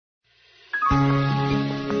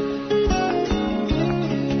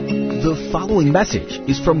The following message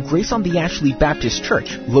is from Grace on the Ashley Baptist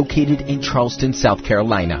Church, located in Charleston, South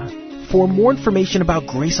Carolina. For more information about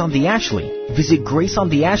Grace on the Ashley, visit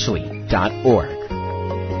graceontheashley.org.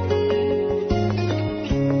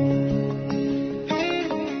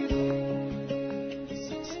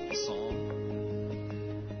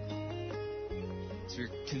 So we're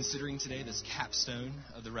considering today this capstone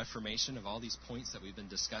of the Reformation, of all these points that we've been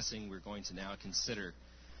discussing. We're going to now consider,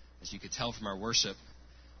 as you could tell from our worship,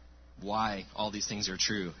 why all these things are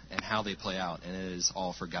true and how they play out, and it is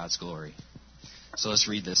all for God's glory. So let's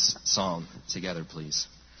read this psalm together, please.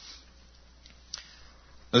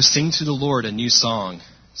 Oh, sing to the Lord a new song.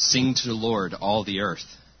 Sing to the Lord, all the earth.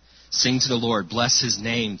 Sing to the Lord, bless his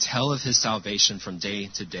name. Tell of his salvation from day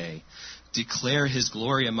to day. Declare his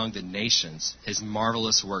glory among the nations, his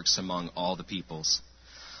marvelous works among all the peoples.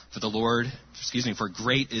 For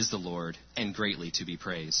great is the Lord, and greatly to be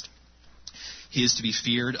praised. He is to be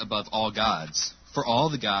feared above all gods. For all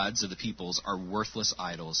the gods of the peoples are worthless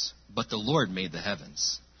idols, but the Lord made the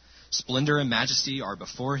heavens. Splendor and majesty are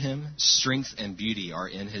before him. Strength and beauty are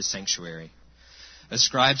in his sanctuary.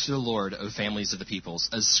 Ascribe to the Lord, O families of the peoples.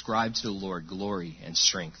 Ascribe to the Lord glory and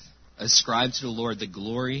strength. Ascribe to the Lord the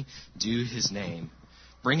glory due his name.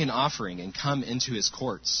 Bring an offering and come into his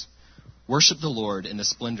courts. Worship the Lord in the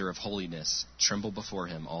splendor of holiness. Tremble before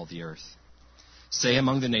him, all the earth. Say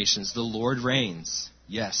among the nations, the Lord reigns.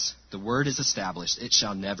 Yes, the word is established. It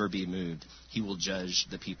shall never be moved. He will judge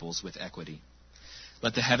the peoples with equity.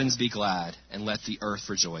 Let the heavens be glad, and let the earth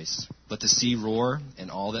rejoice. Let the sea roar,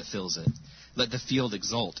 and all that fills it. Let the field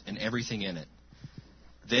exult, and everything in it.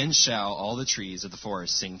 Then shall all the trees of the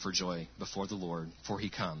forest sing for joy before the Lord, for he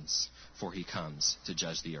comes to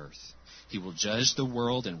judge the earth. He will judge the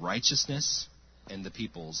world in righteousness, and the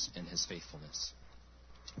peoples in his faithfulness.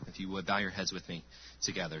 If you would, bow your heads with me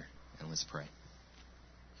together, and let's pray.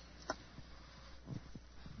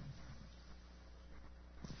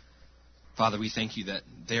 Father, we thank you that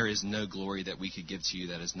there is no glory that we could give to you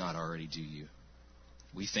that is not already due you.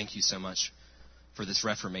 We thank you so much for this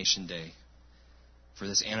Reformation Day, for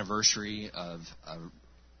this anniversary of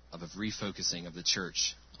a refocusing of the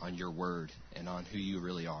church on your word and on who you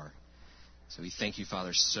really are. So we thank you,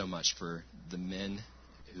 Father, so much for the men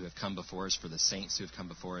who have come before us, for the saints who have come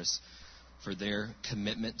before us, for their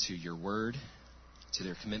commitment to your word, to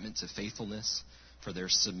their commitment to faithfulness, for their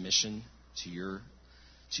submission to your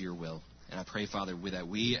will. And I pray, Father, that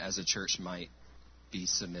we as a church might be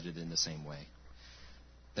submitted in the same way.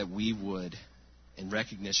 That we would, in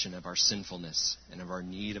recognition of our sinfulness and of our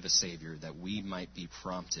need of a Savior, that we might be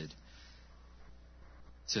prompted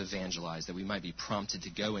to evangelize, that we might be prompted to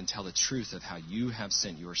go and tell the truth of how you have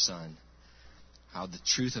sent your Son, how the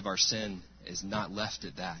truth of our sin is not left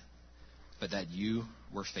at that, but that you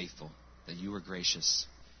were faithful, that you were gracious,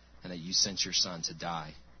 and that you sent your Son to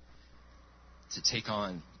die, to take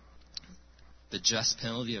on the just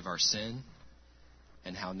penalty of our sin,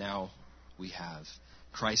 and how now we have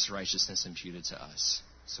Christ's righteousness imputed to us.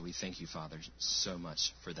 So we thank you, Father, so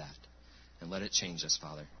much for that. And let it change us,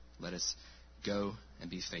 Father. Let us go and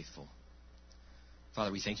be faithful.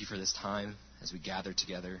 Father, we thank you for this time as we gather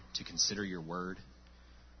together to consider your word.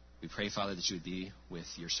 We pray, Father, that you would be with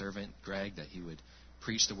your servant, Greg, that he would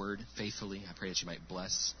preach the word faithfully. I pray that you might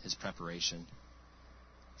bless his preparation.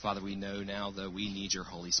 Father, we know now, though, we need your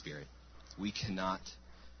Holy Spirit. We cannot,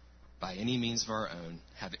 by any means of our own,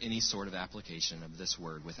 have any sort of application of this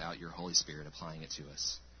word without your Holy Spirit applying it to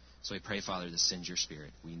us. So we pray, Father, to send your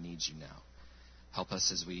Spirit. We need you now. Help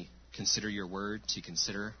us as we consider your word to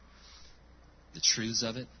consider the truths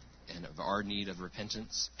of it and of our need of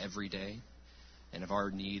repentance every day and of our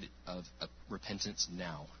need of repentance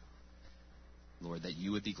now. Lord, that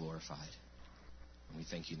you would be glorified. And we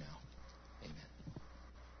thank you now. Amen.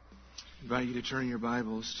 I invite you to turn your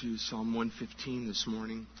Bibles to Psalm 115 this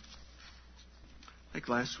morning. Like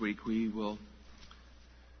last week, we will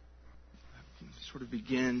sort of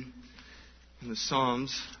begin in the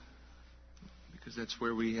Psalms because that's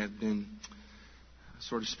where we have been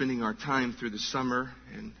sort of spending our time through the summer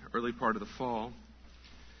and early part of the fall.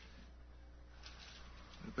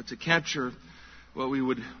 But to capture what we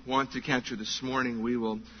would want to capture this morning, we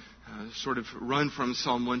will sort of run from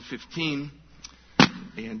Psalm 115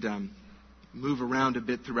 and move around a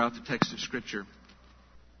bit throughout the text of Scripture.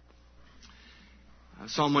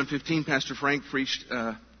 Psalm 115, Pastor Frank preached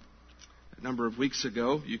a number of weeks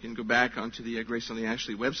ago. You can go back onto the Grace on the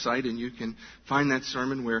Ashley website and you can find that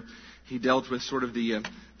sermon where he dealt with sort of the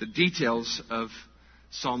details of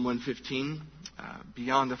Psalm 115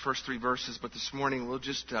 beyond the first three verses. But this morning we'll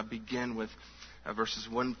just begin with verses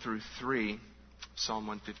 1 through 3, Psalm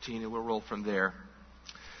 115, and we'll roll from there.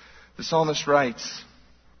 The psalmist writes,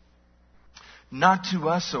 "Not to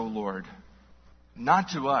us, O Lord, not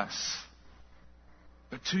to us,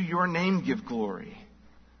 but to your name give glory.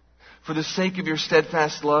 For the sake of your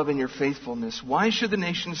steadfast love and your faithfulness, why should the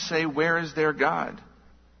nations say, 'Where is their God?'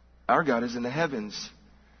 Our God is in the heavens.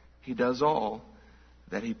 He does all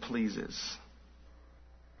that He pleases."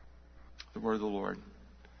 The word of the Lord.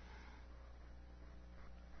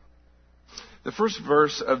 The first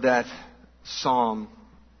verse of that psalm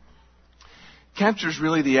captures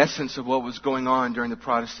really the essence of what was going on during the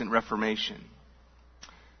Protestant Reformation.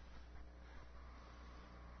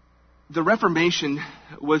 The Reformation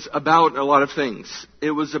was about a lot of things.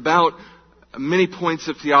 It was about many points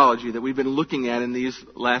of theology that we've been looking at in these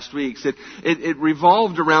last weeks. It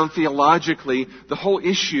revolved around theologically the whole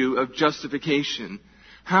issue of justification.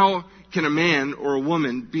 How can a man or a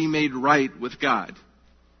woman be made right with God?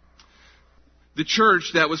 The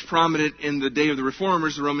church that was prominent in the day of the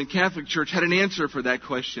Reformers, the Roman Catholic Church, had an answer for that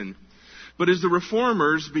question. But as the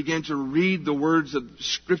Reformers began to read the words of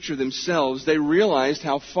Scripture themselves, they realized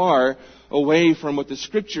how far away from what the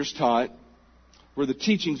Scriptures taught were the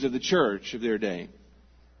teachings of the church of their day.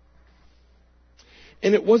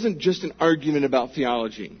 And it wasn't just an argument about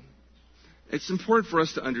theology. It's important for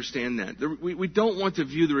us to understand that. We don't want to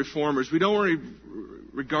view the Reformers, we don't want to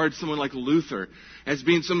regard someone like Luther as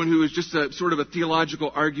being someone who is just a sort of a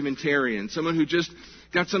theological argumentarian, someone who just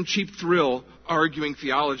got some cheap thrill arguing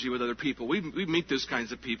theology with other people. We meet those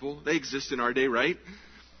kinds of people. They exist in our day, right?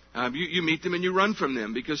 You meet them and you run from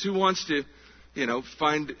them, because who wants to,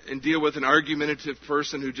 find and deal with an argumentative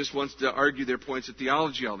person who just wants to argue their points of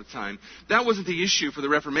theology all the time? That wasn't the issue for the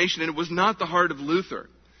Reformation, and it was not the heart of Luther.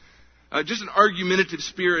 Just an argumentative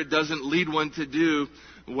spirit doesn't lead one to do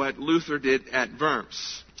what Luther did at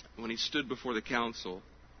Worms when he stood before the council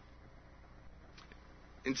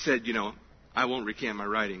and said, I won't recant my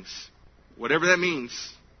writings. Whatever that means,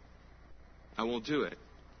 I won't do it.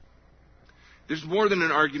 There's more than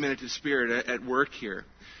an argumentative spirit at work here.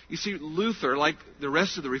 You see, Luther, like the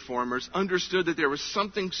rest of the Reformers, understood that there was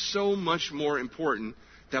something so much more important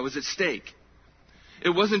that was at stake. It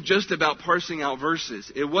wasn't just about parsing out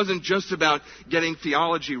verses. It wasn't just about getting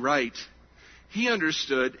theology right. He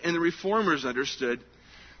understood, and the Reformers understood,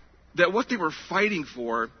 that what they were fighting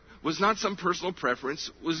for was not some personal preference,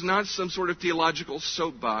 was not some sort of theological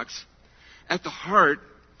soapbox. At the heart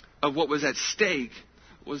of what was at stake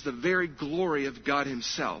was the very glory of God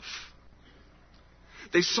Himself.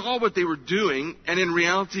 They saw what they were doing, and in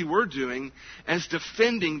reality were doing, as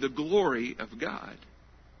defending the glory of God.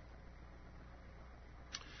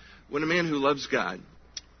 When a man who loves God,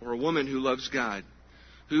 or a woman who loves God,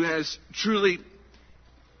 who has truly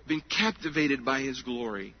been captivated by His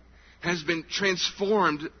glory, has been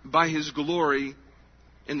transformed by His glory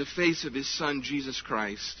in the face of His Son, Jesus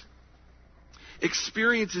Christ,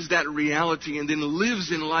 experiences that reality and then lives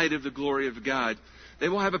in light of the glory of God, they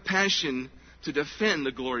will have a passion to defend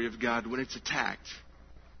the glory of God when it's attacked.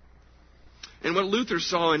 And what Luther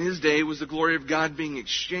saw in his day was the glory of God being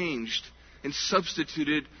exchanged and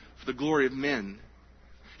substituted for the glory of men.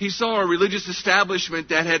 He saw a religious establishment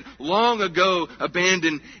that had long ago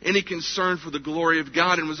abandoned any concern for the glory of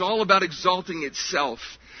God and was all about exalting itself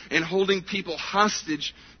and holding people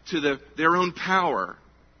hostage to their own power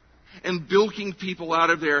and bilking people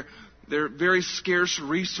out of their very scarce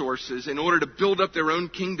resources in order to build up their own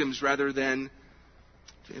kingdoms rather than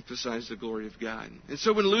to emphasize the glory of God. And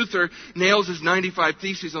so when Luther nails his 95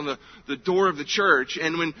 Theses on the door of the church,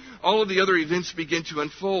 and when all of the other events begin to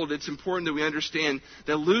unfold, it's important that we understand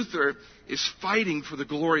that Luther is fighting for the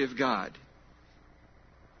glory of God.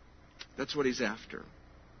 That's what he's after.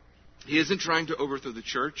 He isn't trying to overthrow the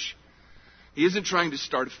church. He isn't trying to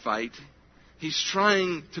start a fight. He's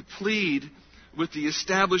trying to plead with the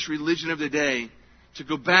established religion of the day to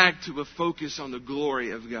go back to a focus on the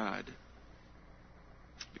glory of God.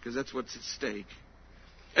 Because that's what's at stake.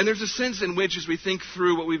 And there's a sense in which, as we think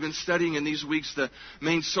through what we've been studying in these weeks, the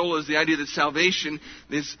main soul is the idea that salvation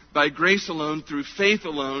is by grace alone, through faith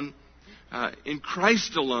alone, in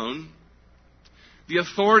Christ alone. The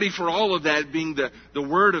authority for all of that being the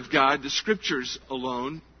Word of God, the Scriptures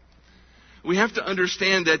alone. We have to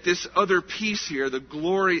understand that this other piece here, the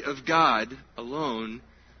glory of God alone,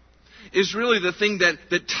 is really the thing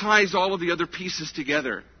that ties all of the other pieces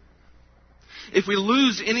together. If we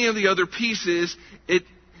lose any of the other pieces, it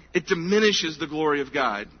diminishes the glory of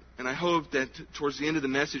God. And I hope that towards the end of the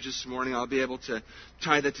message this morning, I'll be able to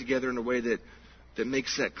tie that together in a way that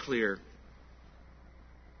makes that clear.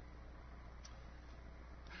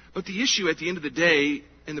 But the issue at the end of the day,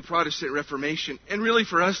 in the Protestant Reformation. And really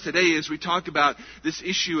for us today, as we talk about this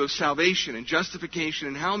issue of salvation and justification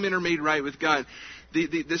and how men are made right with God,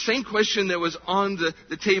 the same question that was on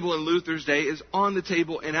the table in Luther's day is on the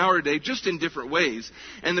table in our day, just in different ways.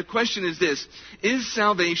 And the question is this: is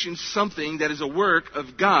salvation something that is a work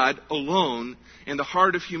of God alone in the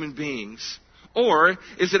heart of human beings? Or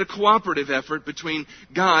is it a cooperative effort between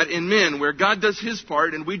God and men, where God does His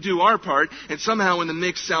part and we do our part, and somehow in the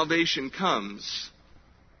mix salvation comes?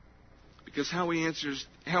 Because how we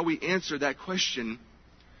answer that question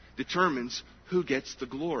determines who gets the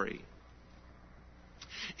glory.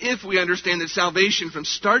 If we understand that salvation from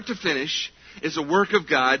start to finish is a work of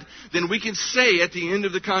God, then we can say at the end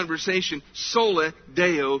of the conversation, Soli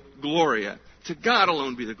Deo Gloria. To God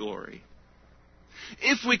alone be the glory.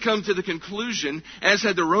 If we come to the conclusion, as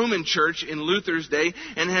had the Roman Church in Luther's day,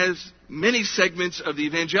 and has many segments of the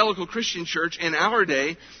evangelical Christian church in our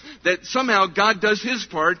day, that somehow God does His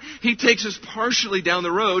part, He takes us partially down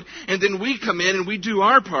the road, and then we come in and we do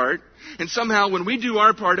our part, and somehow when we do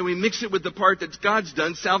our part and we mix it with the part that God's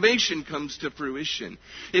done, salvation comes to fruition.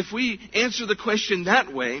 If we answer the question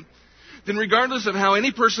that way, then regardless of how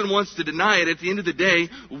any person wants to deny it, at the end of the day,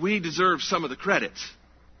 we deserve some of the credit.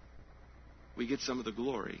 We get some of the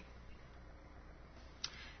glory.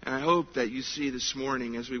 And I hope that you see this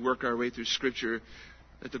morning, as we work our way through Scripture,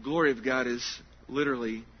 that the glory of God is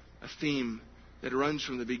literally a theme that runs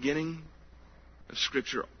from the beginning of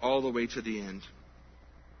Scripture all the way to the end.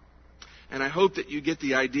 And I hope that you get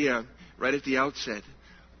the idea right at the outset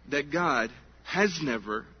that God has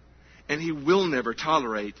never and He will never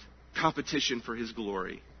tolerate competition for His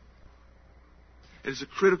glory. It is a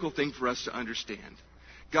critical thing for us to understand.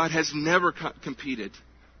 God has never competed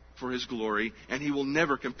for His glory, and He will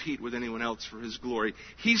never compete with anyone else for His glory.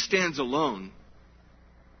 He stands alone.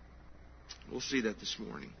 We'll see that this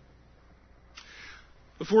morning.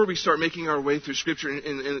 Before we start making our way through Scripture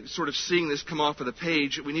and sort of seeing this come off of the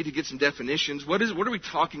page, we need to get some definitions. What are we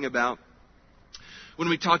talking about when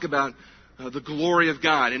we talk about the glory of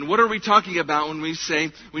God? And what are we talking about when we say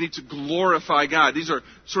we need to glorify God? These are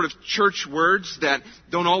sort of church words that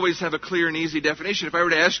don't always have a clear and easy definition. If I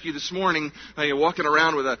were to ask you this morning, you're walking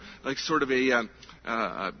around with a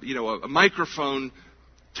microphone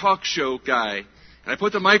talk show guy, and I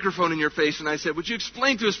put the microphone in your face and I said, would you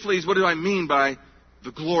explain to us, please, what do I mean by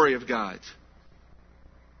the glory of God?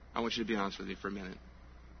 I want you to be honest with me for a minute.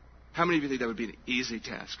 How many of you think that would be an easy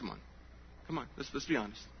task? Come on, let's be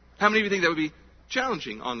honest. How many of you think that would be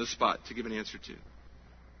challenging on the spot to give an answer to?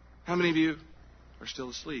 How many of you are still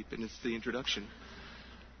asleep and it's the introduction?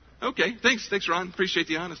 Okay, thanks Ron. Appreciate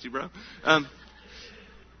the honesty, bro.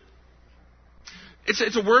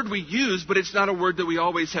 It's a word we use, but it's not a word that we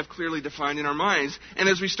always have clearly defined in our minds. And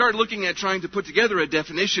as we start looking at trying to put together a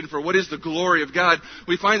definition for what is the glory of God,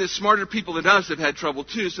 we find that smarter people than us have had trouble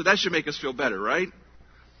too, so that should make us feel better, right?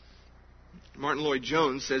 Martin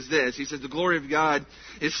Lloyd-Jones says this. He says, the glory of God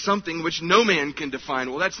is something which no man can define.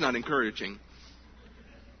 Well, that's not encouraging.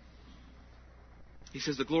 He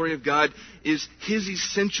says the glory of God is His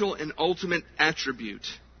essential and ultimate attribute.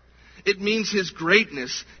 It means His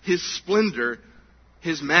greatness, His splendor,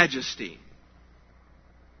 His majesty.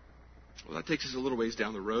 Well, that takes us a little ways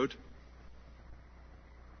down the road.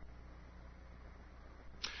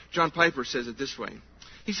 John Piper says it this way.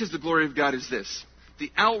 He says the glory of God is this: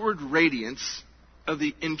 the outward radiance of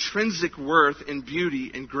the intrinsic worth and beauty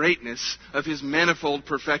and greatness of His manifold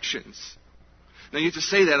perfections. Now, you have to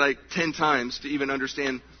say that like 10 times to even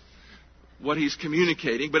understand what he's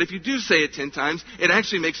communicating. But if you do say it 10 times, it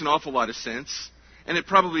actually makes an awful lot of sense. And it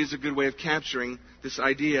probably is a good way of capturing this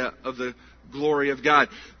idea of the glory of God.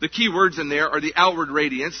 The key words in there are the outward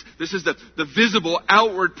radiance. This is the visible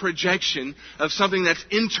outward projection of something that's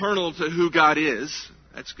internal to who God is.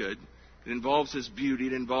 That's good. It involves His beauty.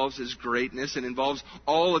 It involves His greatness. It involves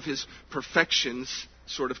all of His perfections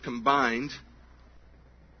sort of combined.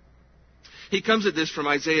 He comes at this from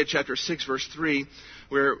Isaiah chapter 6, verse 3,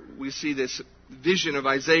 where we see this vision of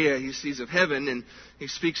Isaiah. He sees of heaven, and he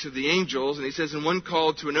speaks of the angels. And he says, and one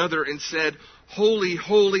called to another and said, Holy,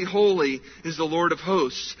 holy, holy is the Lord of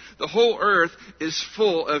hosts. The whole earth is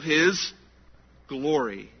full of His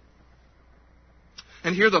glory.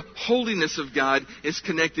 And here the holiness of God is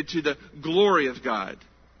connected to the glory of God.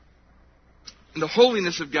 And the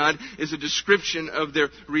holiness of God is a description of the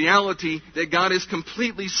reality that God is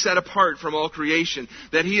completely set apart from all creation.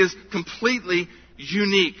 That He is completely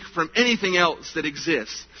unique from anything else that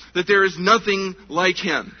exists. That there is nothing like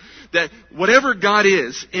Him. That whatever God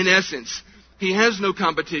is, in essence, He has no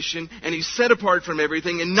competition and He's set apart from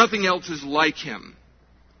everything and nothing else is like Him.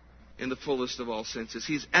 in the fullest of all senses.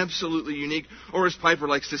 He's absolutely unique, or as Piper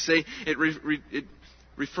likes to say, it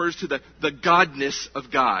refers to the godness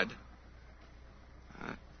of God.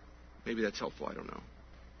 Maybe that's helpful, I don't know.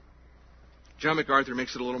 John MacArthur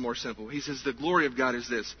makes it a little more simple. He says the glory of God is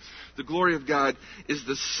this. The glory of God is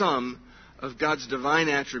the sum of God's divine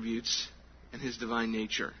attributes and His divine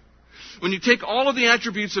nature. When you take all of the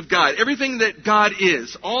attributes of God, everything that God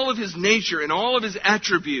is, all of His nature and all of His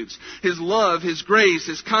attributes, His love, His grace,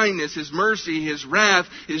 His kindness, His mercy, His wrath,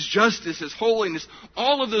 His justice, His holiness,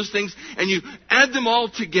 all of those things, and you add them all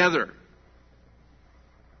together,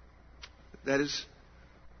 that is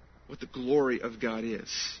what the glory of God is.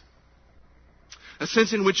 A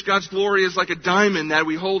sense in which God's glory is like a diamond that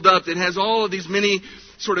we hold up that has all of these many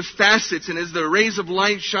sort of facets, and as the rays of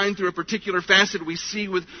light shine through a particular facet, we see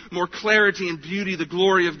with more clarity and beauty the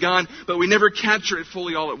glory of God, but we never capture it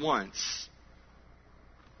fully all at once.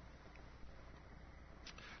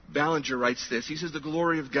 Ballinger writes this. He says the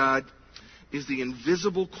glory of God is the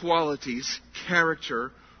invisible qualities,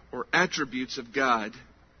 character, or attributes of God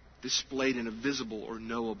displayed in a visible or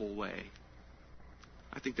knowable way.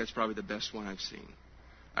 I think that's probably the best one I've seen.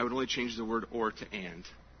 I would only change the word or to and.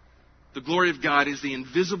 The glory of God is the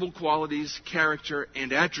invisible qualities, character,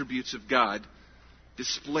 and attributes of God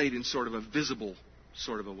displayed in sort of a visible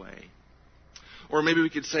sort of a way. Or maybe we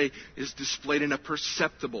could say is displayed in a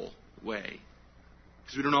perceptible way.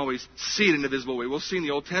 Because we don't always see it in a visible way. We'll see in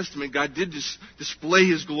the Old Testament, God did display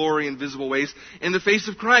His glory in visible ways. In the face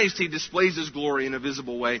of Christ, He displays His glory in a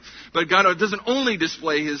visible way. But God doesn't only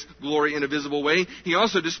display His glory in a visible way, He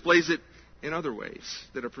also displays it in other ways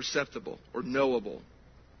that are perceptible or knowable.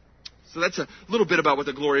 So that's a little bit about what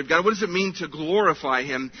the glory of God. What does it mean to glorify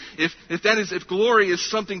Him? If glory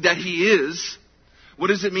is something that He is, what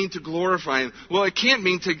does it mean to glorify Him? Well, it can't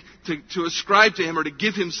mean to ascribe to Him or to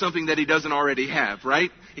give Him something that He doesn't already have,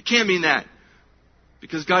 right? It can't mean that.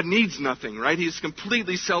 Because God needs nothing, right? He's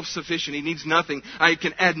completely self-sufficient. He needs nothing. I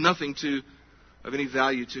can add nothing of any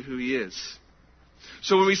value to who He is.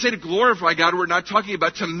 So when we say to glorify God, we're not talking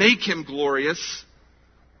about to make Him glorious.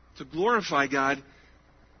 To glorify God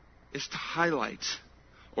is to highlight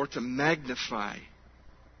or to magnify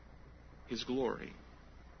His glory.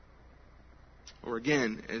 Or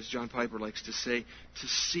again, as John Piper likes to say, to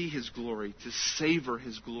see His glory, to savor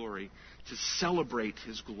His glory, to celebrate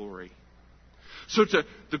His glory. So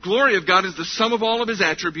the glory of God is the sum of all of His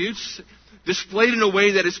attributes, displayed in a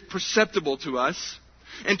way that is perceptible to us.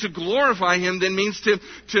 And to glorify Him then means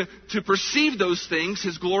to perceive those things,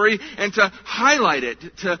 His glory, and to highlight it,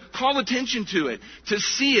 to call attention to it, to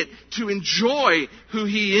see it, to enjoy who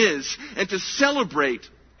He is, and to celebrate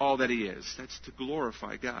all that He is. That's to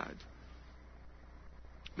glorify God.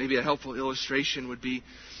 Maybe a helpful illustration would be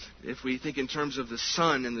if we think in terms of the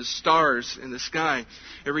sun and the stars in the sky.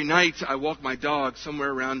 Every night I walk my dog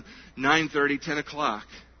somewhere around 9:30, 10 o'clock.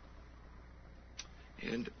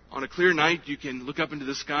 And on a clear night, you can look up into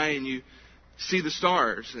the sky and you see the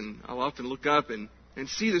stars. And I'll often look up and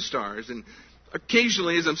see the stars. And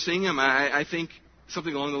occasionally, as I'm seeing them, I think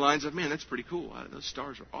something along the lines of, man, that's pretty cool. Those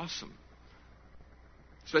stars are awesome.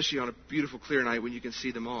 Especially on a beautiful, clear night when you can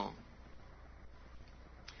see them all.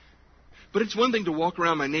 But it's one thing to walk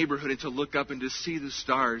around my neighborhood and to look up and to see the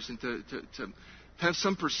stars and to have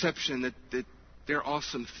some perception that they're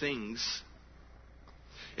awesome things.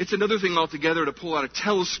 It's another thing altogether to pull out a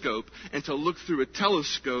telescope and to look through a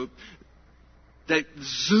telescope that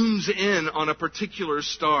zooms in on a particular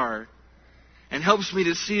star and helps me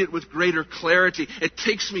to see it with greater clarity. It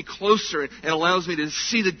takes me closer and allows me to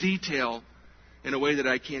see the detail in a way that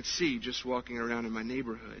I can't see just walking around in my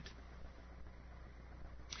neighborhood.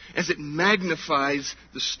 As it magnifies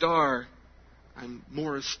the star, I'm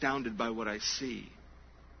more astounded by what I see.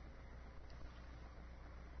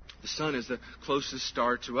 The sun is the closest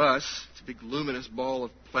star to us. It's a big luminous ball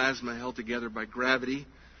of plasma held together by gravity.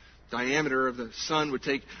 Diameter of the sun would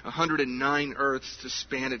take 109 Earths to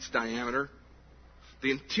span its diameter.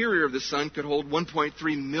 The interior of the sun could hold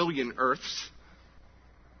 1.3 million Earths.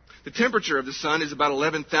 The temperature of the sun is about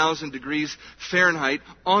 11,000 degrees Fahrenheit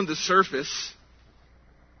on the surface.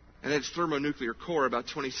 And its thermonuclear core about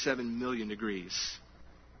 27 million degrees.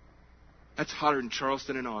 That's hotter than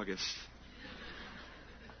Charleston in August.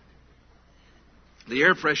 The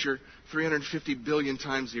air pressure, 350 billion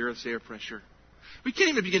times the Earth's air pressure. We can't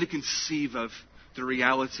even begin to conceive of the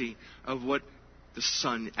reality of what the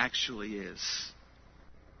sun actually is.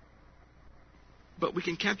 But we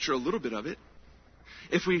can capture a little bit of it.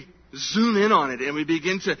 If we zoom in on it and we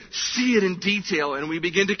begin to see it in detail and we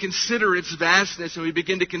begin to consider its vastness and we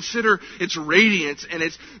begin to consider its radiance and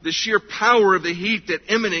its the sheer power of the heat that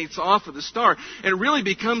emanates off of the star, and it really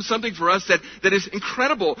becomes something for us that is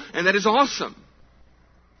incredible and that is awesome.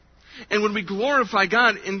 And when we glorify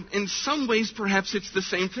God, in some ways perhaps it's the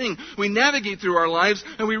same thing. We navigate through our lives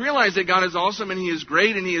and we realize that God is awesome and He is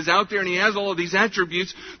great and He is out there and He has all of these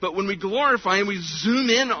attributes. But when we glorify Him, we zoom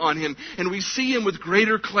in on Him and we see Him with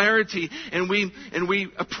greater clarity and we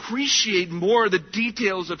appreciate more the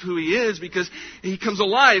details of who He is because He comes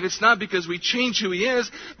alive. It's not because we change who He is,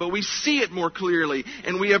 but we see it more clearly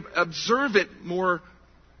and we observe it more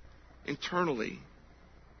internally.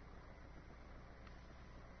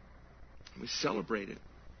 We celebrate it.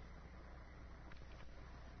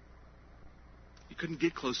 You couldn't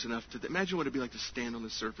get close enough to imagine what it'd be like to stand on the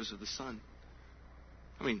surface of the sun.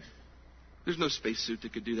 I mean, there's no spacesuit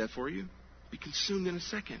that could do that for you. Be consumed in a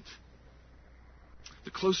second.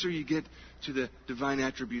 The closer you get to the divine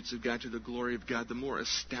attributes of God, to the glory of God, the more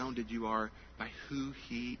astounded you are by who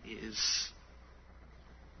He is.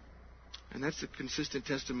 And that's the consistent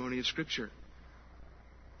testimony of Scripture.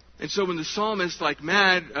 And so when the psalmist, like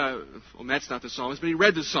Matt, Matt's not the psalmist, but he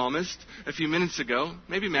read the psalmist a few minutes ago.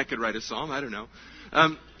 Maybe Matt could write a psalm, I don't know.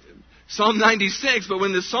 Psalm 96, but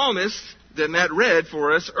when the psalmist that Matt read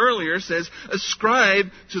for us earlier says,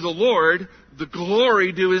 ascribe to the Lord the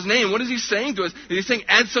glory due His name. What is he saying to us? Is he saying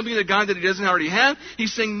add something to God that He doesn't already have?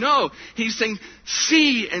 He's saying no. He's saying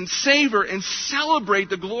see and savor and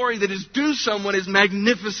celebrate the glory that is due someone as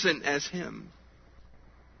magnificent as Him.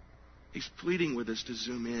 He's pleading with us to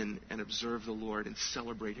zoom in and observe the Lord and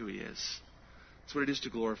celebrate who He is. That's what it is to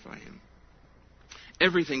glorify Him.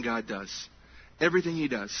 Everything God does, everything He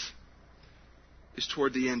does, is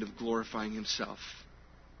toward the end of glorifying Himself.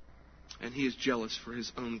 And He is jealous for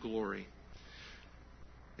His own glory.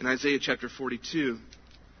 In Isaiah chapter 42,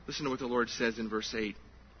 listen to what the Lord says in verse 8.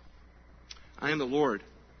 I am the Lord,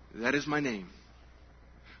 that is my name.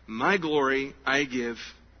 My glory I give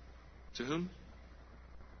to whom?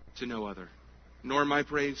 To no other, nor my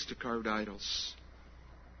praise to carved idols.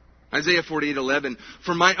 Isaiah 48:11.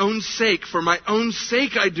 For my own sake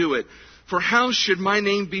I do it. For how should my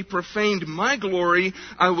name be profaned? My glory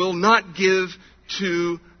I will not give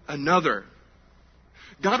to another.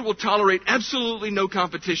 God will tolerate absolutely no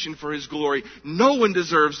competition for His glory. No one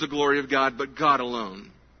deserves the glory of God but God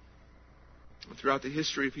alone. Throughout the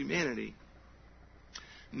history of humanity,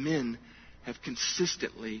 men have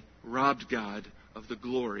consistently robbed God of the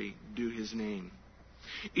glory due His name,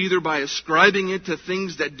 either by ascribing it to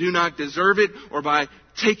things that do not deserve it or by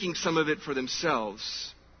taking some of it for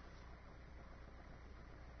themselves.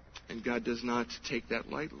 And God does not take that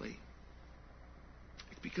lightly,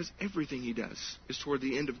 because everything He does is toward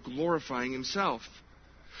the end of glorifying Himself.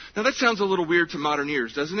 Now that sounds a little weird to modern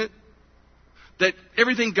ears, doesn't it? That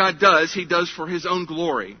everything God does, He does for His own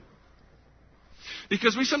glory.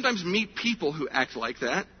 Because we sometimes meet people who act like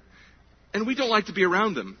that, and we don't like to be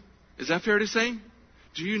around them. Is that fair to say?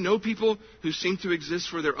 Do you know people who seem to exist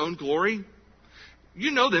for their own glory?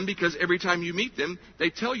 You know them because every time you meet them, they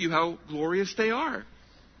tell you how glorious they are.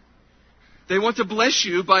 They want to bless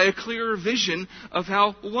you by a clearer vision of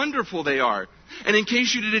how wonderful they are. And in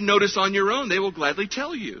case you didn't notice on your own, they will gladly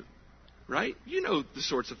tell you. Right? You know the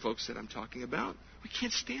sorts of folks that I'm talking about. We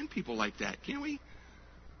can't stand people like that, can we?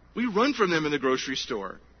 We run from them in the grocery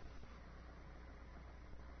store.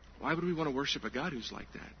 Why would we want to worship a God who's like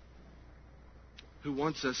that? Who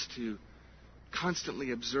wants us to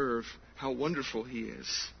constantly observe how wonderful He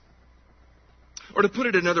is. Or to put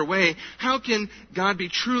it another way, how can God be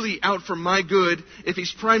truly out for my good if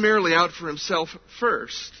He's primarily out for Himself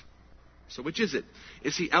first? So which is it?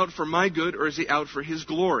 Is He out for my good or is He out for His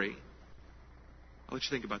glory? I'll let you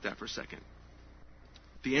think about that for a second.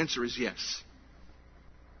 The answer is yes.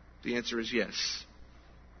 The answer is yes.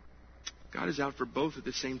 God is out for both at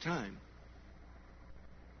the same time.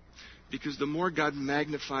 Because the more God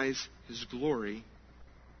magnifies His glory,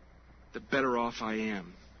 the better off I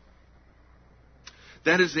am.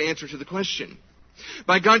 That is the answer to the question.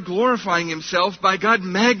 By God glorifying Himself, by God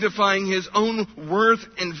magnifying His own worth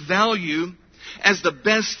and value as the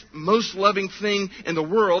best, most loving thing in the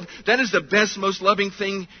world, that is the best, most loving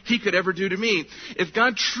thing He could ever do to me. If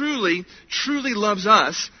God truly, truly loves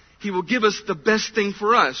us, He will give us the best thing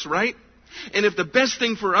for us, right? And if the best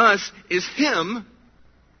thing for us is Him,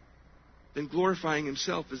 then glorifying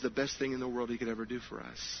Himself is the best thing in the world He could ever do for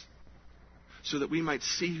us. So that we might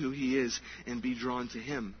see who He is and be drawn to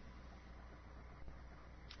Him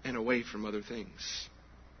and away from other things.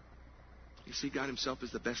 You see, God Himself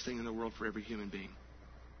is the best thing in the world for every human being.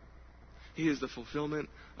 He is the fulfillment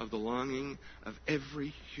of the longing of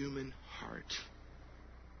every human heart.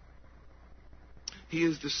 He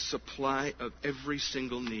is the supply of every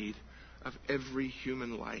single need of every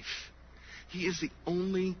human life. He is the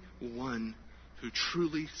only one who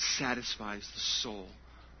truly satisfies the soul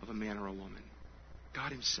of a man or a woman.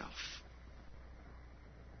 God himself.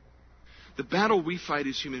 The battle we fight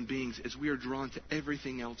as human beings is we are drawn to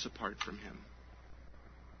everything else apart from him.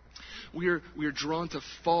 We are drawn to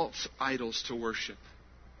false idols to worship.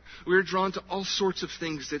 We are drawn to all sorts of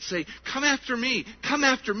things that say, come after me,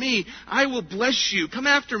 I will bless you, come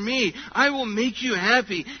after me, I will make you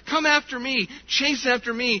happy, come after me, chase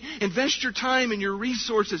after me, invest your time and your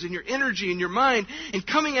resources and your energy and your mind in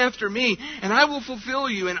coming after me, and I will fulfill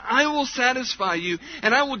you, and I will satisfy you,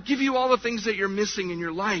 and I will give you all the things that you're missing in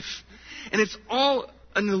your life. And it's all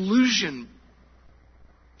an illusion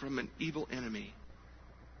from an evil enemy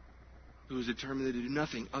who is determined to do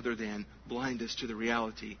nothing other than blind us to the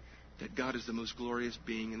reality that God is the most glorious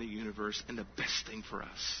being in the universe and the best thing for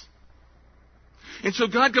us. And so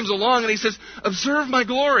God comes along and he says, observe my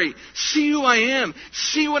glory. See who I am.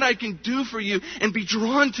 See what I can do for you. And be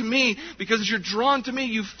drawn to me. Because as you're drawn to me,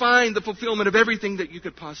 you find the fulfillment of everything that you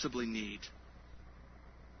could possibly need.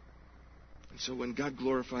 And so when God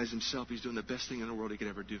glorifies himself, he's doing the best thing in the world he could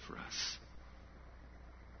ever do for us.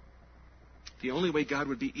 The only way God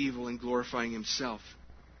would be evil in glorifying himself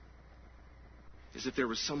is if there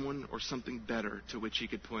was someone or something better to which he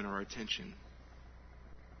could point our attention.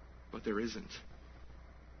 But there isn't.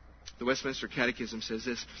 The Westminster Catechism says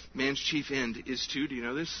this: man's chief end is to, do you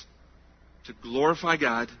know this? To glorify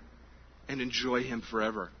God and enjoy him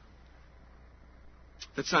forever.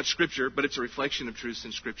 That's not Scripture, but it's a reflection of truths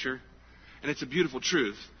in Scripture. And it's a beautiful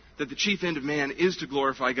truth that the chief end of man is to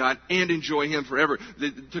glorify God and enjoy him forever.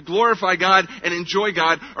 To glorify God and enjoy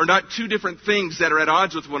God are not two different things that are at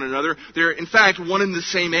odds with one another. They're, in fact, one and the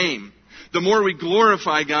same aim. The more we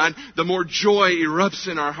glorify God, the more joy erupts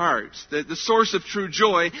in our hearts. The source of true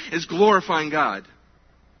joy is glorifying God.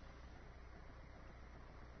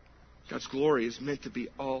 God's glory is meant to be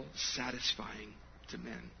all satisfying to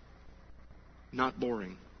men, not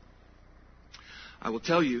boring. I will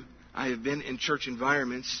tell you, I have been in church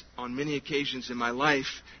environments on many occasions in my life,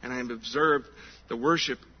 and I have observed the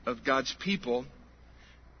worship of God's people.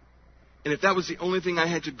 And if that was the only thing I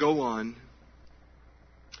had to go on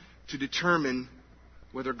to determine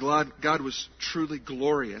whether God was truly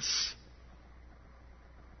glorious,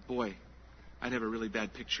 boy, I'd have a really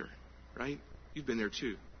bad picture, right? You've been there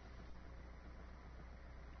too.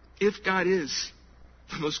 If God is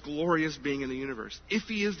the most glorious being in the universe, if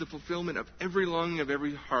he is the fulfillment of every longing of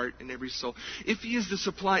every heart and every soul, if he is the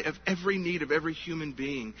supply of every need of every human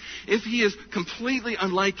being, if he is completely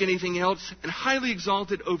unlike anything else and highly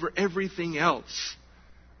exalted over everything else,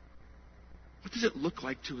 what does it look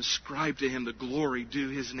like to ascribe to him the glory due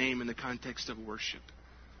his name in the context of worship?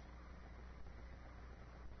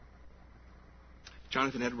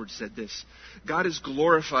 Jonathan Edwards said this: God is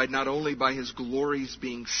glorified not only by his glories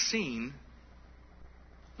being seen,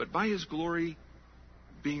 but by his glory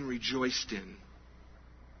being rejoiced in.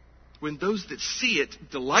 When those that see it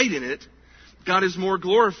delight in it, God is more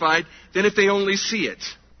glorified than if they only see it.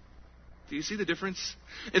 Do you see the difference?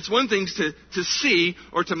 It's one thing to see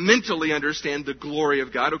or to mentally understand the glory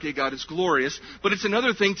of God. Okay, God is glorious. But it's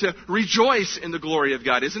another thing to rejoice in the glory of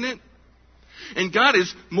God, isn't it? And God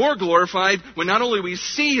is more glorified when not only we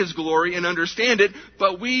see his glory and understand it,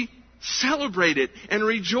 but we celebrate it and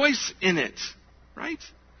rejoice in it. Right?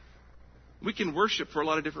 We can worship for a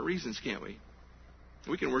lot of different reasons, can't we?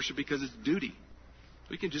 We can worship because it's duty.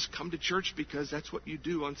 We can just come to church because that's what you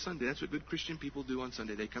do on Sunday. That's what good Christian people do on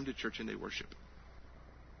Sunday. They come to church and they worship.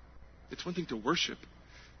 It's one thing to worship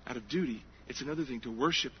out of duty. It's another thing to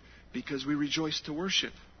worship because we rejoice to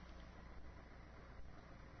worship.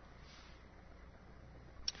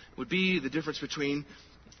 Would be the difference between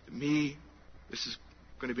me. This is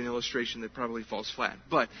going to be an illustration that probably falls flat,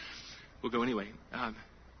 but we'll go anyway.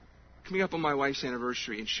 Coming up on my wife's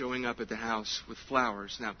anniversary and showing up at the house with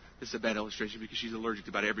flowers. Now, this is a bad illustration because she's allergic to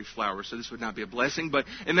about every flower, so this would not be a blessing. But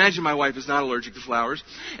imagine my wife is not allergic to flowers.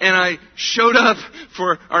 And I showed up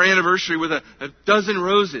for our anniversary with a dozen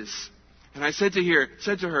roses. And I said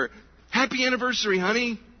to her, "Happy anniversary,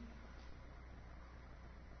 honey.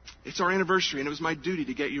 It's our anniversary, and it was my duty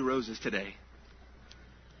to get you roses today."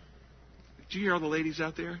 Did you hear all the ladies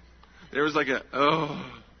out there? There was like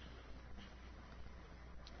oh.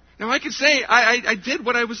 Now, I could say I did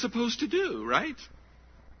what I was supposed to do, right?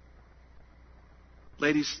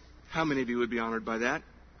 Ladies, how many of you would be honored by that?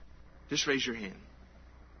 Just raise your hand.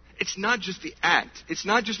 It's not just the act. It's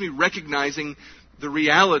not just me recognizing the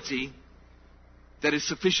reality that is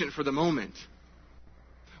sufficient for the moment.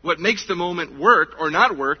 What makes the moment work or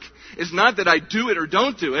not work is not that I do it or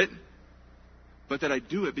don't do it, but that I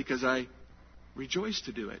do it because I rejoice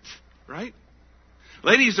to do it. Right?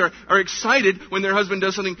 Ladies are excited when their husband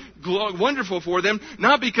does something wonderful for them,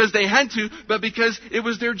 not because they had to, but because it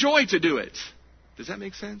was their joy to do it. Does that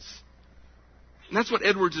make sense? And that's what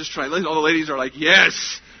Edwards is trying. All the ladies are like,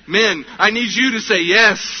 yes. Men, I need you to say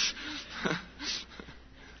yes.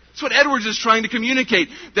 That's what Edwards is trying to communicate.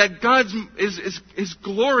 That His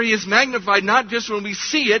glory is magnified not just when we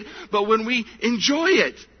see it, but when we enjoy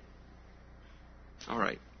it. All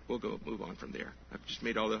right, we'll move on from there. I've just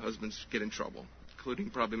made all the husbands get in trouble, including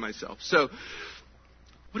probably myself. So,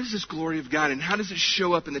 what is this glory of God, and how does it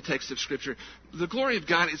show up in the text of Scripture? The glory of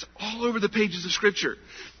God is all over the pages of Scripture.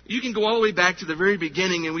 You can go all the way back to the very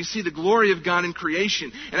beginning, and we see the glory of God in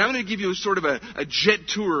creation. And I'm going to give you sort of a jet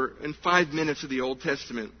tour in 5 minutes of the Old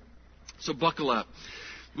Testament. So buckle up.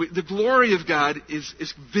 The glory of God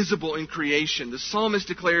is visible in creation. The psalmist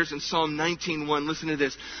declares in Psalm 19:1, listen to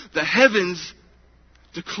this, the heavens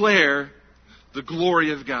declare the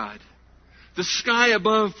glory of God. The sky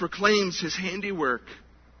above proclaims His handiwork.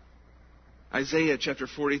 Isaiah chapter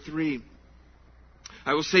 43.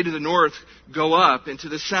 I will say to the north, go up, and to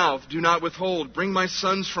the south, do not withhold. Bring my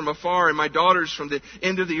sons from afar and my daughters from the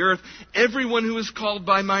end of the earth. Everyone who is called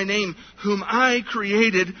by my name, whom I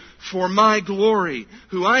created for my glory,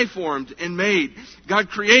 who I formed and made. God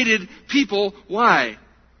created people, why?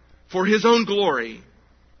 For His own glory,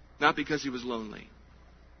 not because He was lonely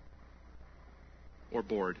or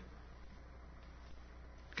bored.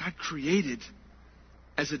 God created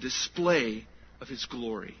as a display of His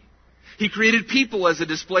glory. He created people as a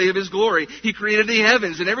display of His glory. He created the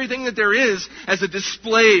heavens and everything that there is as a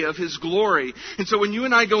display of His glory. And so when you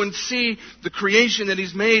and I go and see the creation that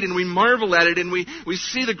He's made and we marvel at it and we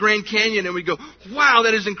see the Grand Canyon and we go, wow,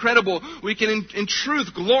 that is incredible. We can in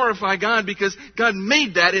truth glorify God because God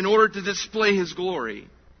made that in order to display His glory.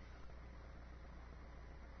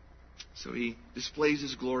 So He displays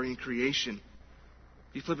His glory in creation.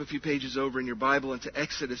 You flip a few pages over in your Bible into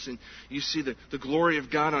Exodus and you see the glory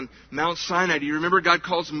of God on Mount Sinai. Do you remember God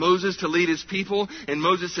calls Moses to lead His people? And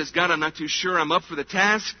Moses says, God, I'm not too sure I'm up for the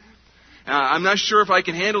task. I'm not sure if I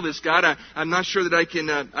can handle this, God. I'm not sure that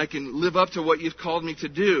I can live up to what You've called me to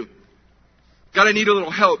do. God, I need a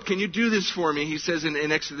little help. Can You do this for me? He says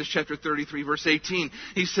in Exodus chapter 33, verse 18.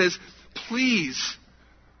 He says, please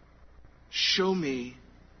show me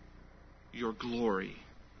Your glory.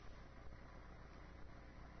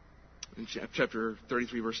 In chapter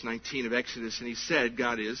 33, verse 19 of Exodus, and He said,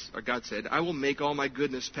 God said, I will make all my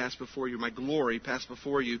goodness pass before you, my glory pass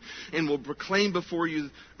before you, and will proclaim before you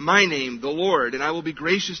my name, the Lord, and I will be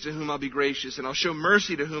gracious to whom I'll be gracious, and I'll show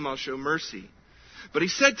mercy to whom I'll show mercy. But He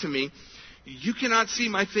said to me, you cannot see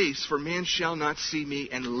my face, for man shall not see me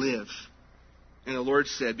and live. And the Lord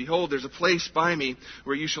said, behold, there's a place by me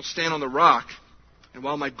where you shall stand on the rock. And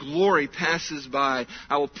while my glory passes by,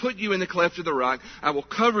 I will put you in the cleft of the rock. I will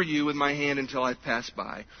cover you with my hand until I've passed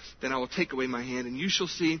by. Then I will take away my hand, and you shall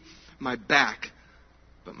see my back,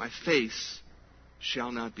 but my face shall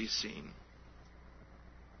not be seen.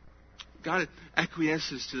 God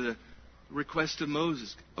acquiesces to the request of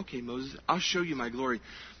Moses. Okay, Moses, I'll show you my glory.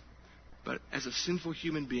 But as a sinful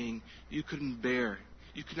human being, you could not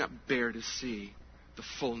bear to see the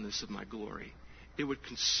fullness of my glory. It would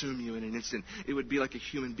consume you in an instant. It would be like a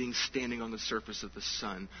human being standing on the surface of the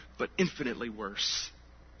sun, but infinitely worse.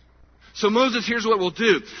 So Moses, here's what we'll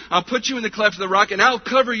do. I'll put you in the cleft of the rock, and I'll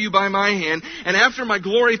cover you by my hand. And after my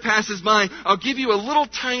glory passes by, I'll give you a little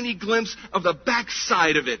tiny glimpse of the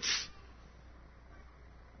backside of it.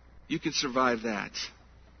 You can survive that.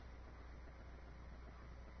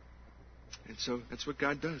 And so that's what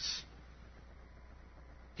God does.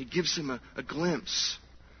 He gives him a glimpse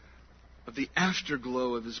of the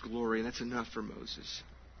afterglow of His glory, and that's enough for Moses.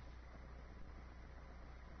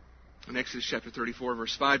 In Exodus chapter 34,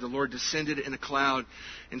 verse 5, the Lord descended in a cloud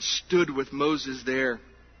and stood with Moses there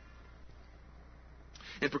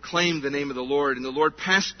and proclaimed the name of the Lord. And the Lord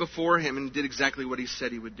passed before him and did exactly what He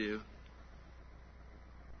said He would do.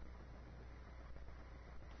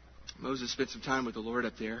 Moses spent some time with the Lord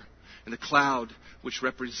up there, and the cloud, which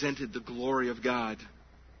represented the glory of God,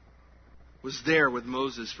 was there with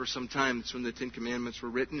Moses for some time. That's when the Ten Commandments were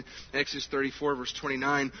written. In Exodus 34, verse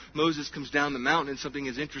 29, Moses comes down the mountain, and something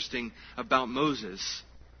is interesting about Moses.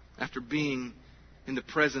 After being in the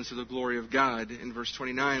presence of the glory of God, in verse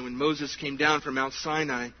 29, when Moses came down from Mount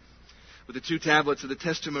Sinai with the 2 tablets of the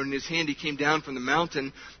testimony in his hand, he came down from the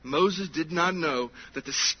mountain. Moses did not know that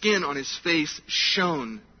the skin on his face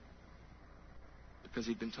shone because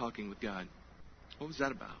he'd been talking with God. What was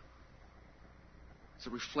that about? It's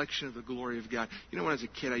a reflection of the glory of God. You know, when I was a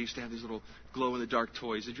kid, I used to have these little glow-in-the-dark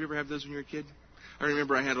toys. Did you ever have those when you were a kid? I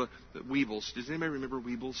remember I had Weebles. Does anybody remember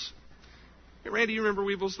Weebles? Hey, Randy, you remember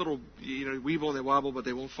Weebles? Little, Weeble and they wobble, but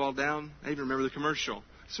they won't fall down. I even remember the commercial.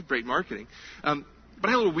 It's some great marketing. But I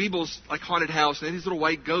had little Weebles, like haunted house, and they had these little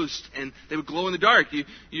white ghosts, and they would glow in the dark.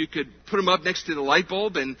 You could put them up next to the light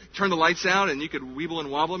bulb and turn the lights out, and you could weeble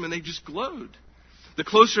and wobble them, and they just glowed. The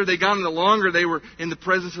closer they got and the longer they were in the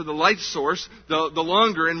presence of the light source, the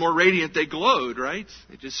longer and more radiant they glowed, right?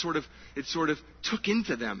 It sort of took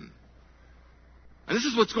into them. And this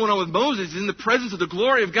is what's going on with Moses. He's in the presence of the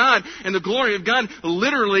glory of God, and the glory of God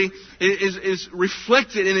literally is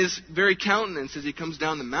reflected in his very countenance as he comes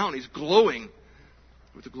down the mountain. He's glowing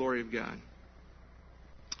with the glory of God.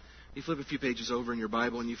 You flip a few pages over in your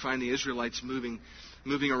Bible and you find the Israelites moving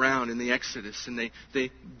around in the Exodus. And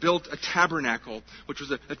they built a tabernacle, which was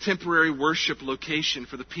a temporary worship location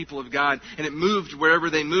for the people of God. And it moved wherever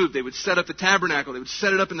they moved. They would set up the tabernacle. They would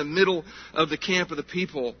set it up in the middle of the camp of the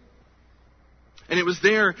people. And it was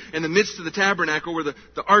there in the midst of the tabernacle where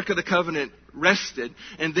the Ark of the Covenant rested.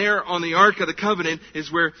 And there on the Ark of the Covenant is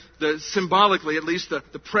where, symbolically at least,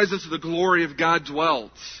 the presence of the glory of God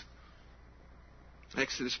dwelt.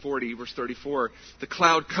 Exodus 40, verse 34. The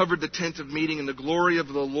cloud covered the tent of meeting, and the glory of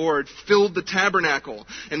the Lord filled the tabernacle.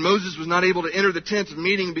 And Moses was not able to enter the tent of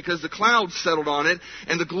meeting because the cloud settled on it,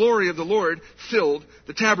 and the glory of the Lord filled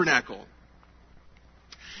the tabernacle.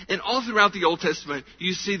 And all throughout the Old Testament,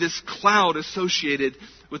 you see this cloud associated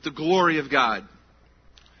with the glory of God.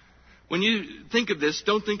 When you think of this,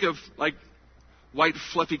 don't think of like white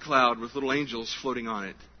fluffy cloud with little angels floating on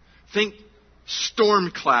it. Think storm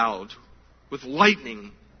cloud with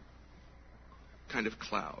lightning kind of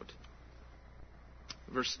cloud.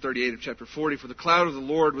 Verse 38 of chapter 40, for the cloud of the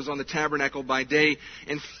Lord was on the tabernacle by day,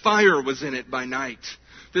 and fire was in it by night.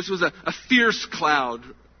 This was a fierce cloud.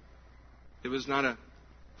 It was not a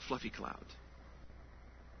fluffy cloud.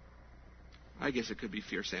 I guess it could be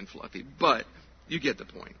fierce and fluffy, but you get the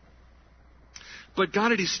point. But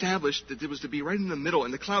God had established that it was to be right in the middle,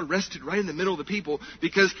 and the cloud rested right in the middle of the people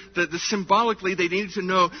because symbolically they needed to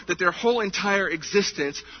know that their whole entire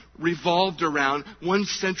existence revolved around one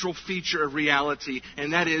central feature of reality,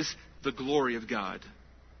 and that is the glory of God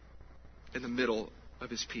in the middle of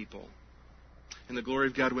His people. And the glory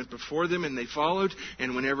of God went before them, and they followed.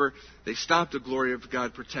 And whenever they stopped, the glory of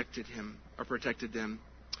God protected them.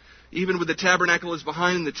 Even with the tabernacle is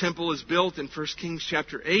behind and the temple is built in 1 Kings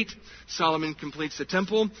chapter 8, Solomon completes the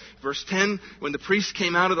temple. Verse 10, when the priests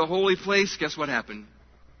came out of the holy place, guess what happened?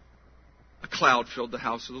 A cloud filled the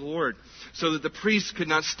house of the Lord, so that the priests could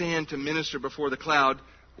not stand to minister before the cloud.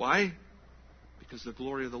 Why? Because the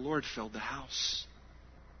glory of the Lord filled the house.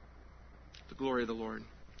 The glory of the Lord.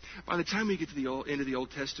 By the time we get to the end of the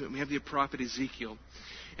Old Testament, we have the prophet Ezekiel.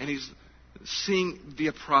 And he's seeing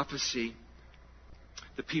via prophecy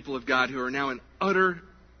the people of God who are now in utter,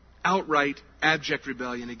 outright, abject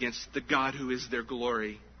rebellion against the God who is their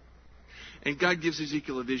glory. And God gives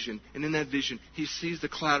Ezekiel a vision. And in that vision, he sees the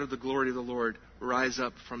cloud of the glory of the Lord rise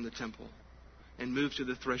up from the temple and move to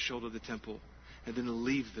the threshold of the temple and then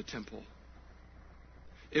leave the temple.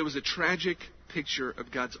 It was a tragic picture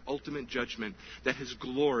of God's ultimate judgment that His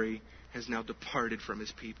glory has now departed from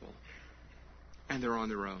His people. And they're on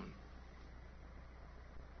their own.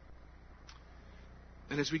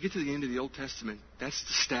 And as we get to the end of the Old Testament, that's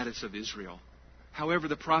the status of Israel. However,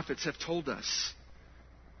 the prophets have told us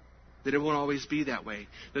that it won't always be that way.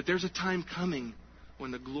 That there's a time coming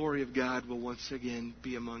when the glory of God will once again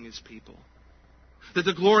be among His people. That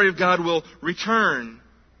the glory of God will return.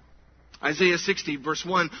 Isaiah 60, verse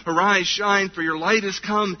 1, arise, shine, for your light is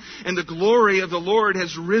come, and the glory of the Lord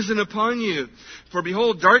has risen upon you. For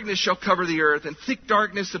behold, darkness shall cover the earth, and thick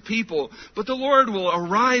darkness the people. But the Lord will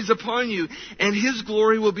arise upon you, and His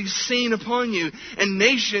glory will be seen upon you. And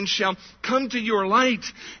nations shall come to your light,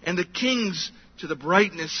 and the kings to the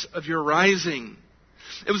brightness of your rising.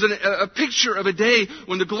 It was a picture of a day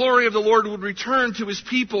when the glory of the Lord would return to His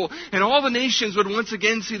people, and all the nations would once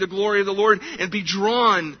again see the glory of the Lord and be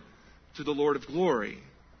drawn to the Lord of glory.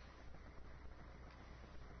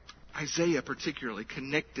 Isaiah particularly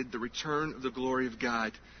connected the return of the glory of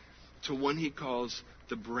God to one he calls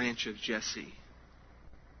the branch of Jesse.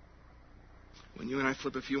 When you and I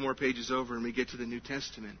flip a few more pages over and we get to the New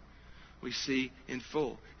Testament, we see in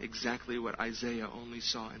full exactly what Isaiah only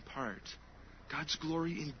saw in part. God's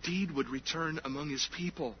glory indeed would return among His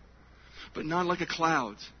people, but not like a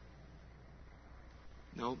cloud.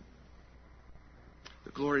 No.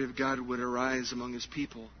 The glory of God would arise among His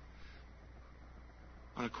people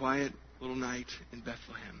on a quiet little night in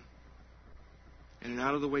Bethlehem. in an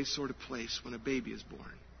out-of-the-way sort of place when a baby is born.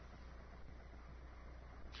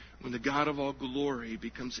 When the God of all glory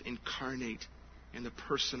becomes incarnate in the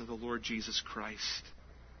person of the Lord Jesus Christ.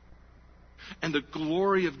 And the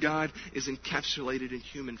glory of God is encapsulated in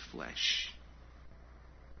human flesh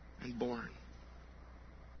and born.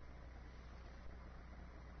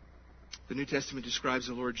 The New Testament describes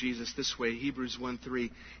the Lord Jesus this way, Hebrews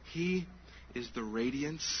 1:3. He is the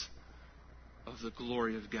radiance of the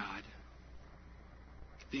glory of God.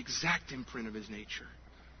 The exact imprint of His nature.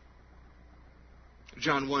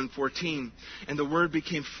 John 1:14. And the Word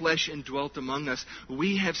became flesh and dwelt among us.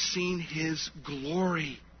 We have seen His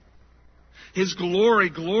glory. His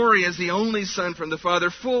glory as the only Son from the Father,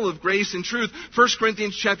 full of grace and truth. 1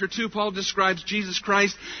 Corinthians chapter 2, Paul describes Jesus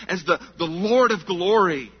Christ as the Lord of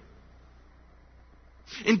glory.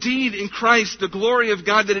 Indeed, in Christ, the glory of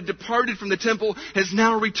God that had departed from the temple has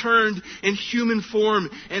now returned in human form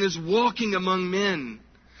and is walking among men,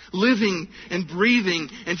 living and breathing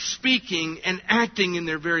and speaking and acting in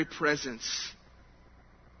their very presence.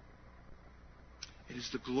 It is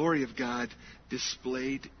the glory of God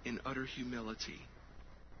displayed in utter humility.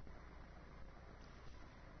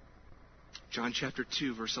 John chapter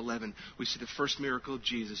 2, verse 11, we see the first miracle of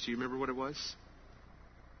Jesus. Do you remember what it was?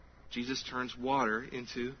 Jesus turns water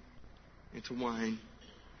into wine.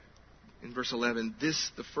 In verse 11,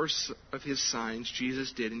 this, the first of His signs,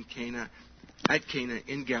 Jesus did at Cana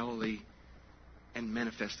in Galilee, and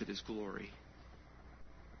manifested His glory.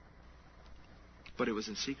 But it was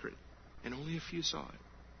in secret, and only a few saw it.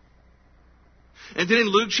 And then in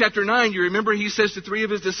Luke chapter 9, you remember He says to three of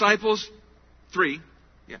His disciples, three,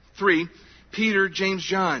 Peter, James,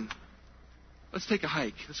 John, let's take a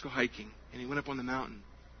hike. Let's go hiking. And He went up on the mountain.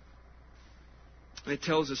 And it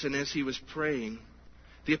tells us, and as He was praying,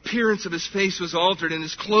 the appearance of His face was altered, and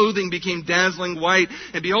His clothing became dazzling white.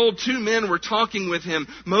 And behold, two men were talking with Him,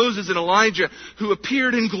 Moses and Elijah, who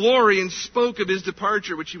appeared in glory and spoke of His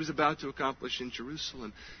departure, which He was about to accomplish in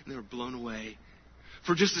Jerusalem. And they were blown away.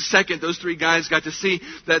 For just a second, those three guys got to see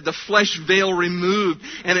that the flesh veil removed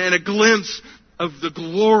and a glimpse of the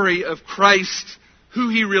glory of Christ, who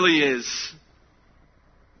He really is.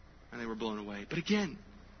 And they were blown away. But again,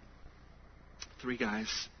 three guys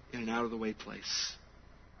in an out-of-the-way place.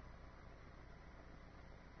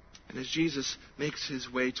 And as Jesus makes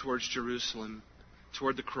His way towards Jerusalem,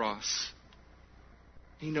 toward the cross,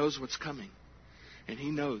 He knows what's coming. And He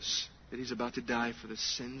knows that He's about to die for the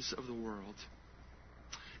sins of the world.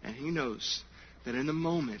 And He knows that in the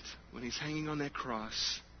moment when He's hanging on that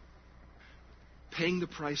cross, paying the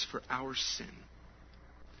price for our sin,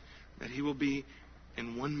 that He will be,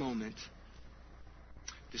 in one moment,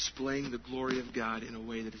 displaying the glory of God in a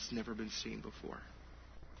way that has never been seen before.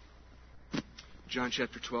 John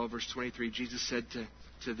chapter 12, verse 23, Jesus said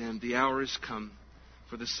to them, the hour has come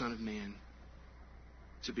for the Son of Man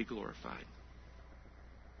to be glorified.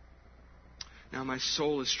 Now my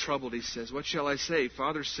soul is troubled, He says. What shall I say?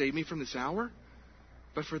 Father, save me from this hour?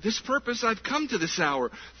 But for this purpose I've come to this hour.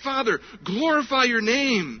 Father, glorify Your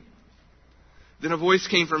name. Then a voice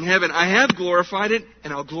came from heaven. I have glorified it,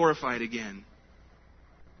 and I'll glorify it again.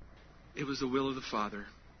 It was the will of the Father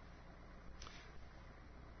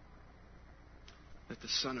that the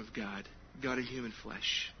Son of God, God in human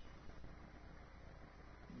flesh,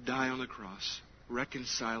 die on the cross,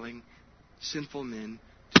 reconciling sinful men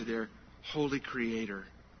to their holy Creator,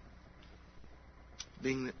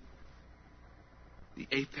 being the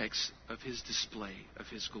apex of His display of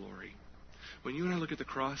His glory. When you and I look at the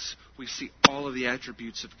cross, we see all of the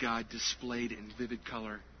attributes of God displayed in vivid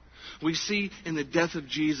color. We see in the death of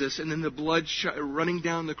Jesus and in the blood running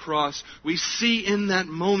down the cross, we see in that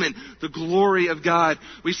moment the glory of God.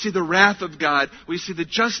 We see the wrath of God. We see the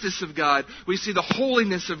justice of God. We see the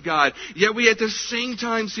holiness of God. Yet we at the same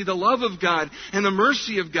time see the love of God and the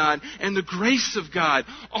mercy of God and the grace of God.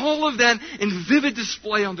 All of that in vivid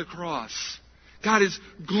display on the cross. God is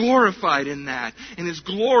glorified in that, and His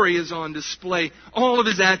glory is on display. All of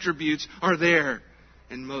His attributes are there,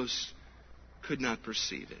 and most could not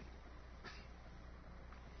perceive it.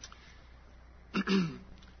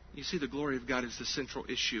 You see, the glory of God is the central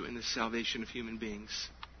issue in the salvation of human beings.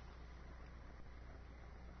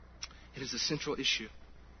 It is the central issue.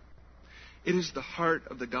 It is the heart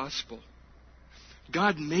of the gospel.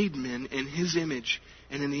 God made men in His image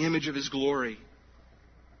and in the image of His glory.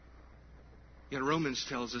 Yet Romans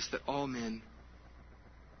tells us that all men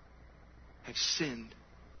have sinned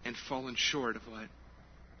and fallen short of what?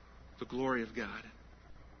 The glory of God.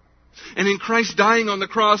 And in Christ dying on the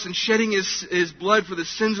cross and shedding His blood for the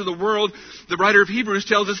sins of the world, the writer of Hebrews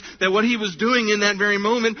tells us that what He was doing in that very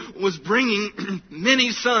moment was bringing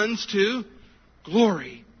many sons to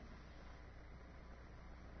glory.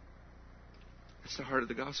 That's the heart of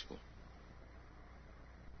the gospel.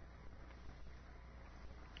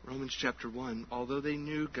 Romans chapter 1, although they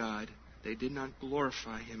knew God, they did not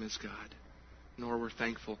glorify Him as God, nor were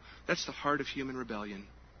thankful. That's the heart of human rebellion.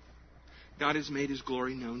 God has made His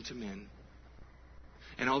glory known to men.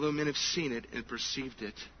 And although men have seen it and perceived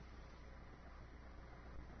it,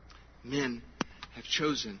 men have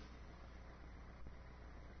chosen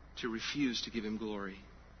to refuse to give Him glory.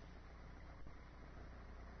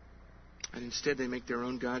 And instead they make their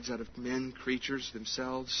own gods out of men, creatures,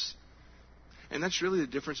 themselves. And that's really the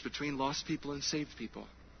difference between lost people and saved people.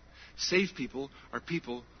 Saved people are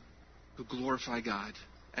people who glorify God.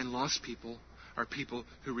 And lost people are people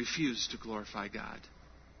who refuse to glorify God.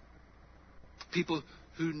 People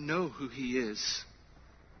who know who He is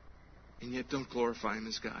and yet don't glorify Him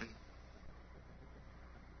as God.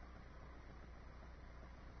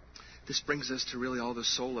 This brings us to really all the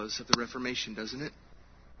solas of the Reformation, doesn't it?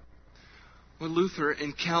 Well, Luther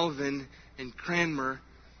and Calvin and Cranmer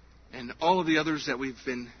and all of the others that we've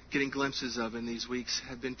been getting glimpses of in these weeks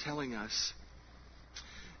have been telling us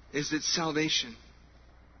is that salvation,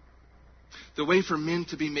 the way for men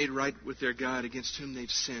to be made right with their God against whom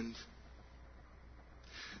they've sinned,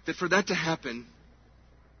 that for that to happen,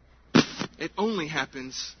 it only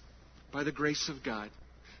happens by the grace of God.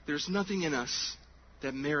 There's nothing in us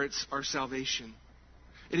that merits our salvation.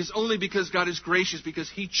 It is only because God is gracious, because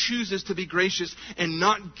He chooses to be gracious and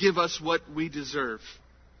not give us what we deserve.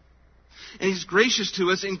 And He's gracious to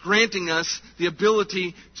us in granting us the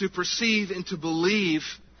ability to perceive and to believe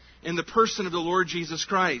in the person of the Lord Jesus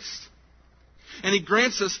Christ. And He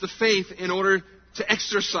grants us the faith in order to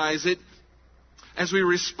exercise it as we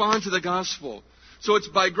respond to the gospel. So it's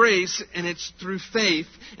by grace, and it's through faith,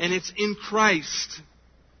 and it's in Christ.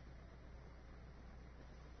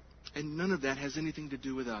 And none of that has anything to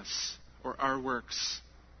do with us or our works.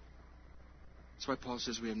 That's why Paul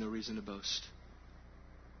says we have no reason to boast.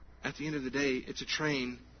 At the end of the day, it's a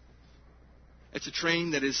train. It's a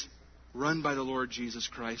train that is run by the Lord Jesus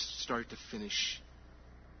Christ, start to finish.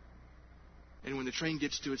 And when the train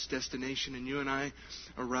gets to its destination and you and I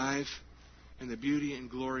arrive in the beauty and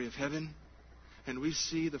glory of heaven, and we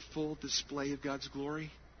see the full display of God's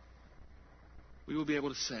glory, we will be able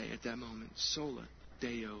to say at that moment, Soli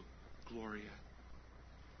Deo Gloria.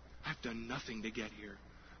 I've done nothing to get here,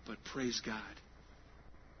 but praise God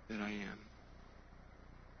that I am.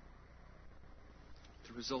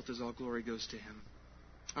 The result is all glory goes to Him.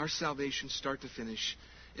 Our salvation, start to finish,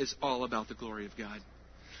 is all about the glory of God.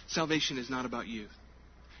 Salvation is not about you.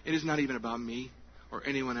 It is not even about me or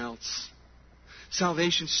anyone else.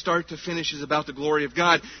 Salvation, start to finish, is about the glory of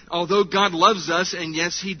God. Although God loves us, and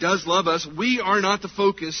yes, He does love us, we are not the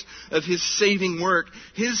focus of His saving work.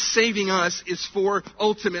 His saving us is for,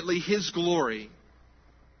 ultimately, His glory.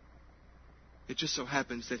 It just so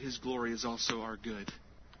happens that His glory is also our good.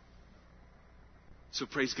 So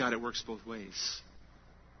praise God, it works both ways.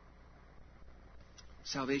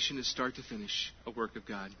 Salvation is start to finish a work of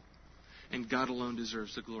God. And God alone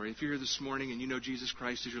deserves the glory. If you're here this morning and you know Jesus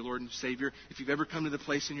Christ as your Lord and Savior, if you've ever come to the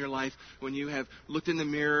place in your life when you have looked in the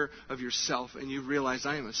mirror of yourself and you've realized,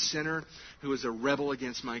 I am a sinner who is a rebel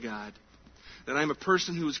against my God, that I'm a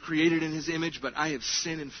person who was created in His image, but I have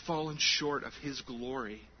sinned and fallen short of His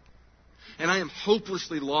glory, and I am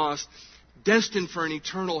hopelessly lost, destined for an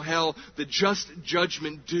eternal hell, the just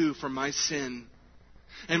judgment due for my sin,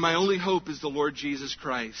 and my only hope is the Lord Jesus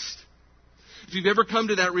Christ. If you've ever come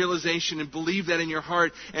to that realization and believed that in your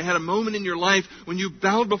heart and had a moment in your life when you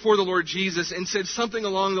bowed before the Lord Jesus and said something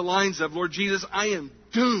along the lines of, Lord Jesus, I am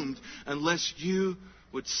doomed unless you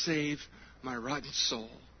would save my rotten soul.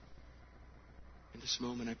 In this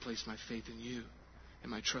moment, I place my faith in you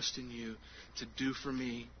and my trust in you to do for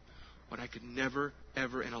me what I could never,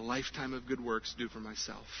 ever in a lifetime of good works do for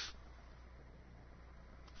myself.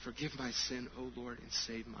 Forgive my sin, O Lord, and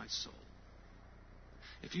save my soul.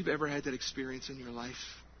 If you've ever had that experience in your life,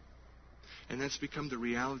 and that's become the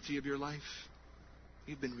reality of your life,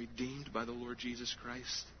 you've been redeemed by the Lord Jesus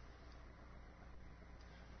Christ.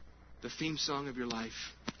 The theme song of your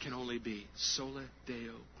life can only be Soli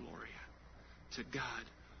Deo Gloria. To God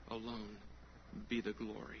alone be the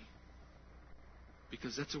glory.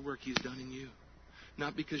 Because that's a work He's done in you.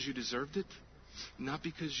 Not because you deserved it, not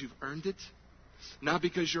because you've earned it, not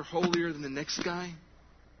because you're holier than the next guy,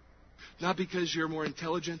 not because you're more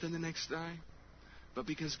intelligent than the next guy, but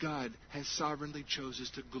because God has sovereignly chosen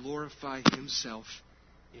to glorify Himself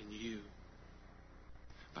in you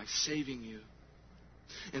by saving you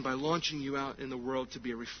and by launching you out in the world to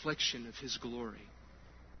be a reflection of His glory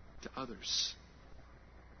to others.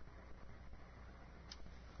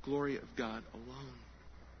 glory of God alone.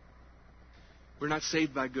 We're not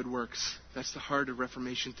saved by good works. That's the heart of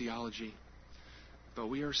Reformation theology. But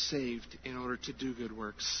we are saved in order to do good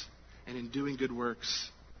works. And in doing good works,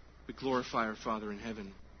 we glorify our Father in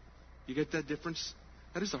heaven. You get that difference?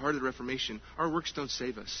 That is the heart of the Reformation. Our works don't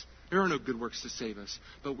save us. There are no good works to save us.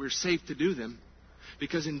 But we're saved to do them,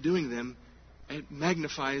 because in doing them, it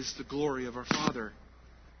magnifies the glory of our Father.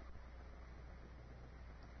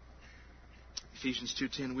 Ephesians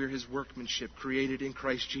 2:10, we're His workmanship, created in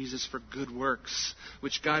Christ Jesus for good works,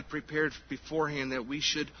 which God prepared beforehand that we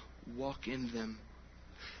should walk in them.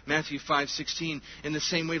 Matthew 5:16, in the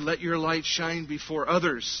same way, let your light shine before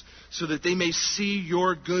others, so that they may see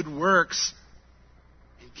your good works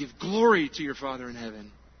and give glory to your Father in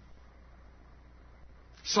heaven.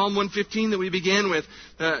 Psalm 115 that we began with,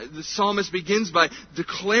 the psalmist begins by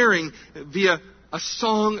declaring via a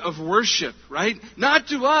song of worship, right? Not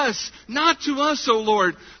to us, O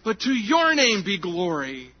Lord, but to your name be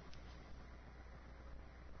glory.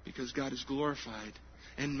 Because God is glorified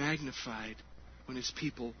and magnified when His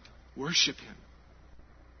people worship Him.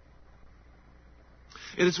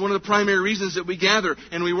 It is one of the primary reasons that we gather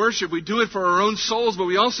and we worship. We do it for our own souls, but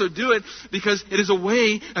we also do it because it is a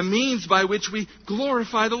way, a means by which we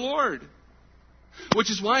glorify the Lord.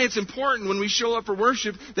 Which is why it's important when we show up for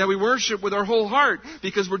worship that we worship with our whole heart,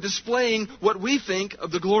 because we're displaying what we think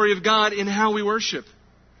of the glory of God in how we worship.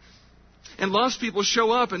 And lost people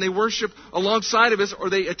show up and they worship alongside of us, or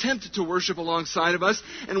they attempt to worship alongside of us.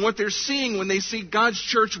 And what they're seeing when they see God's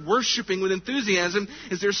church worshiping with enthusiasm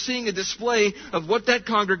is they're seeing a display of what that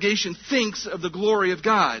congregation thinks of the glory of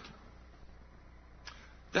God.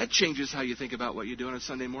 That changes how you think about what you do on a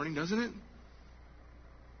Sunday morning, doesn't it?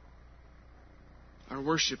 Our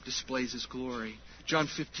worship displays His glory. John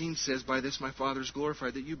 15 says, by this my Father is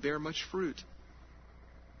glorified, that you bear much fruit,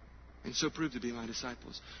 and so prove to be my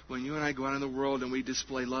disciples. When you and I go out in the world and we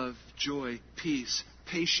display love, joy, peace,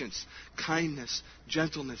 patience, kindness,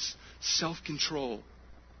 gentleness, self-control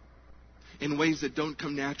in ways that don't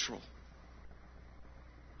come natural,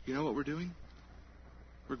 you know what we're doing?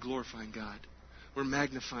 We're glorifying God. We're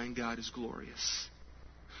magnifying God as glorious.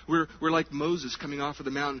 We're like Moses coming off of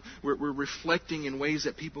the mountain. We're reflecting in ways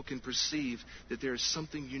that people can perceive that there is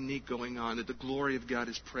something unique going on, that the glory of God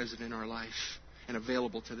is present in our life and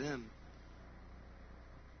available to them.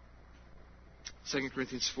 2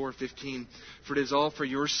 Corinthians 4:15, for it is all for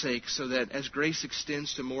your sake, so that as grace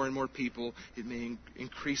extends to more and more people, it may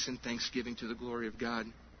increase in thanksgiving to the glory of God.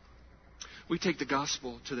 We take the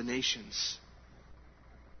gospel to the nations.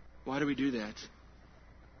 Why do we do that?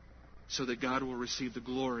 So that God will receive the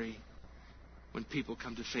glory when people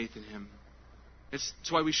come to faith in Him. It's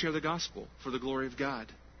why we share the gospel, for the glory of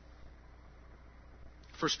God.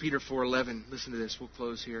 1 Peter 4:11, listen to this, we'll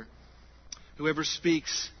close here. Whoever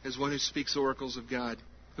speaks as one who speaks oracles of God.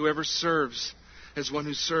 Whoever serves as one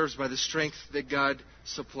who serves by the strength that God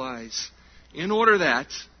supplies. In order that,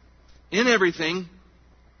 in everything,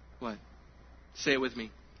 what? Say it with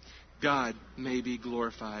me. God may be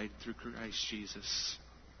glorified through Christ Jesus.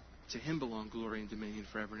 To Him belong glory and dominion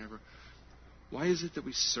forever and ever. Why is it that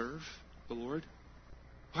we serve the Lord?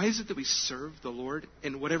 Why is it that we serve the Lord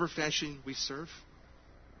in whatever fashion we serve?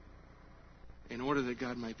 In order that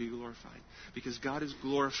God might be glorified. Because God is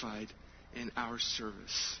glorified in our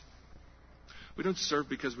service. We don't serve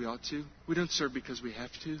because we ought to. We don't serve because we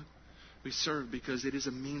have to. We serve because it is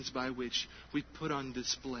a means by which we put on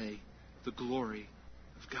display the glory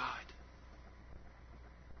of God.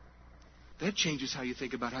 That changes how you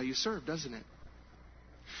think about how you serve, doesn't it?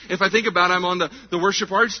 If I think about I'm on the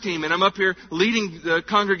worship arts team and I'm up here leading the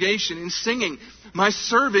congregation in singing, my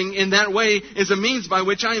serving in that way is a means by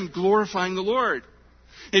which I am glorifying the Lord.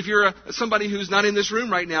 If you're somebody who's not in this room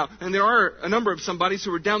right now, and there are a number of somebodies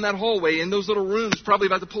who are down that hallway in those little rooms probably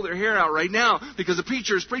about to pull their hair out right now because the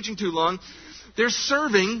preacher is preaching too long, they're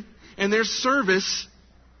serving, and their service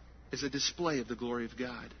is a display of the glory of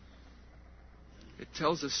God. It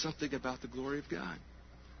tells us something about the glory of God.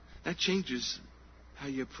 That changes how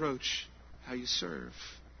you approach, how you serve.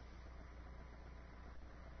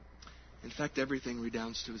 In fact, everything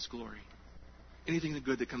redounds to His glory. Anything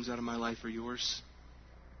good that comes out of my life or yours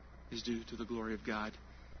is due to the glory of God.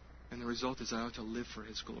 And the result is I ought to live for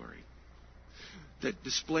His glory. That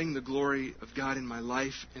displaying the glory of God in my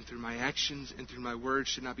life and through my actions and through my words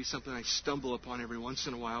should not be something I stumble upon every once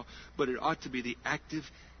in a while, but it ought to be the active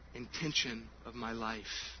intention of my life.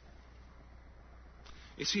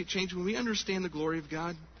 You see, it changes when we understand the glory of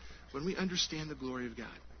God. When we understand the glory of God,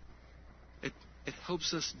 it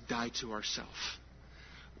helps us die to ourselves.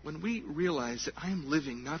 When we realize that I am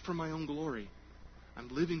living not for my own glory, I'm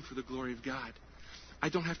living for the glory of God, I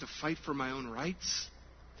don't have to fight for my own rights.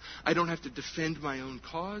 I don't have to defend my own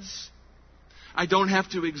cause. I don't have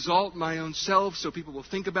to exalt my own self so people will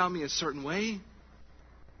think about me a certain way.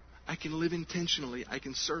 I can live intentionally. I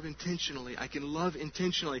can serve intentionally. I can love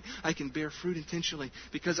intentionally. I can bear fruit intentionally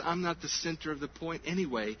because I'm not the center of the point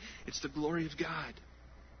anyway. It's the glory of God.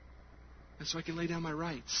 And so I can lay down my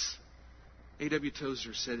rights. A.W.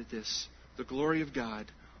 Tozer said it this: the glory of God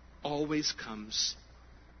always comes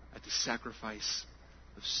at the sacrifice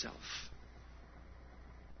of self.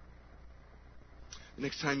 The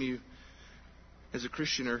next time you, as a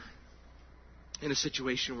Christian, are in a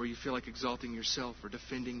situation where you feel like exalting yourself or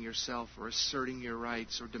defending yourself or asserting your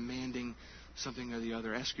rights or demanding something or the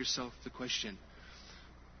other, ask yourself the question,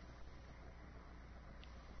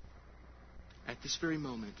 at this very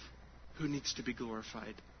moment, who needs to be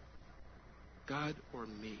glorified? God or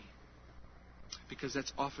me? Because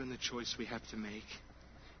that's often the choice we have to make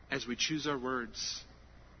as we choose our words,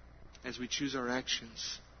 as we choose our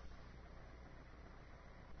actions.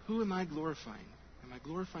 Who am I glorifying? Am I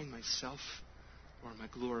glorifying myself or am I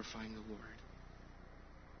glorifying the Lord?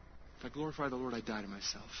 If I glorify the Lord, I die to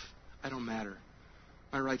myself. I don't matter.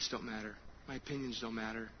 My rights don't matter. My opinions don't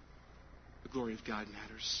matter. The glory of God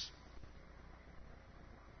matters.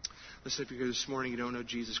 Listen, if you're here this morning, you don't know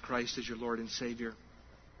Jesus Christ as your Lord and Savior,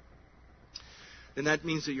 then that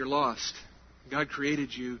means that you're lost. God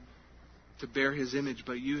created you to bear His image,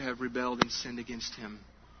 but you have rebelled and sinned against Him.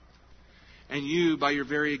 And you, by your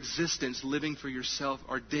very existence, living for yourself,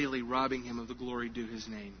 are daily robbing Him of the glory due His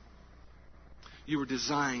name. You were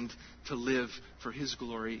designed to live for His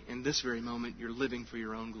glory. In this very moment, you're living for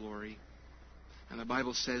your own glory. And the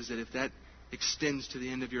Bible says that if that extends to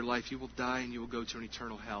the end of your life, you will die and you will go to an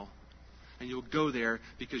eternal hell. And you'll go there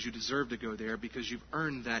because you deserve to go there, because you've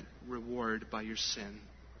earned that reward by your sin.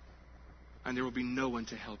 And there will be no one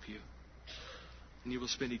to help you. And you will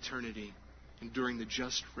spend eternity enduring the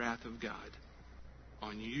just wrath of God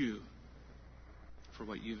on you for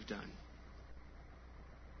what you've done.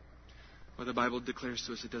 Well, the Bible declares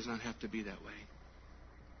to us it does not have to be that way.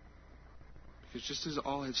 Because just as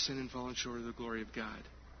all have sinned and fallen short of the glory of God,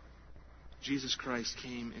 Jesus Christ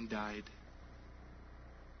came and died.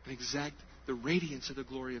 An exact, the radiance of the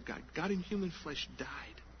glory of God. God in human flesh died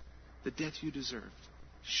the death you deserved.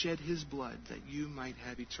 Shed His blood that you might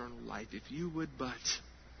have eternal life. If you would but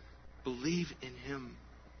believe in Him.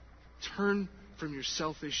 Turn from your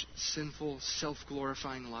selfish, sinful,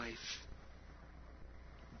 self-glorifying life.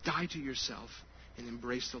 Die to yourself and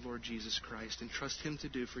embrace the Lord Jesus Christ and trust Him to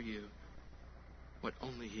do for you what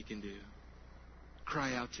only He can do.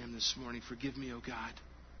 Cry out to Him this morning, forgive me, O God.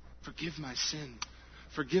 Forgive my sin.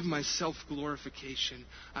 Forgive my self-glorification.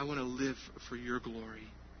 I want to live for your glory.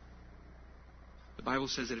 The Bible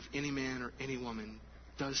says that if any man or any woman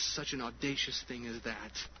does such an audacious thing as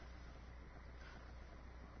that,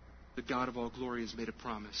 the God of all glory has made a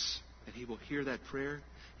promise that He will hear that prayer,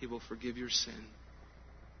 He will forgive your sin,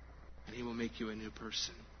 and He will make you a new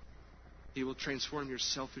person. He will transform your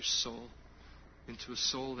selfish soul into a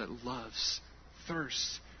soul that loves,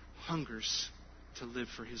 thirsts, hungers to live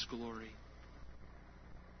for His glory.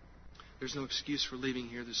 There's no excuse for leaving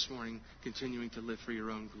here this morning continuing to live for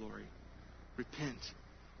your own glory. Repent.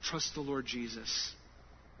 Trust the Lord Jesus.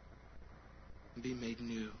 And be made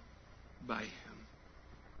new by Him.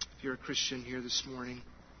 If you're a Christian here this morning,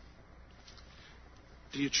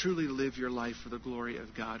 do you truly live your life for the glory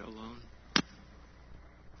of God alone?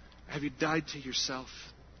 Have you died to yourself?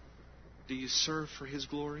 Do you serve for His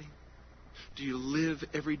glory? Do you live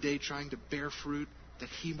every day trying to bear fruit that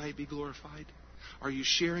He might be glorified? Are you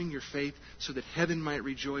sharing your faith so that heaven might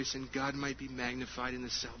rejoice and God might be magnified in the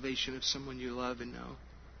salvation of someone you love and know?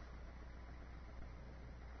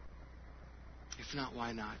 If not,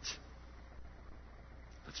 why not?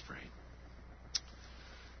 Let's pray.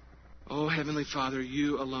 Oh, Heavenly Father,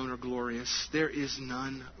 You alone are glorious. There is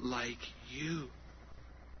none like You.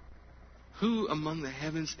 Who among the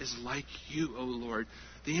heavens is like You, O Lord?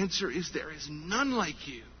 The answer is there is none like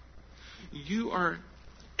You. You are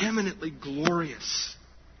eminently glorious.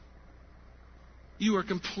 You are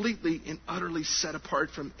completely and utterly set apart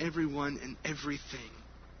from everyone and everything.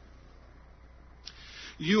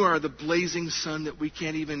 You are the blazing sun that we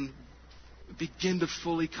can't even begin to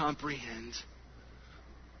fully comprehend.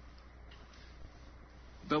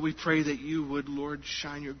 But we pray that You would, Lord,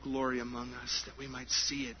 shine Your glory among us, that we might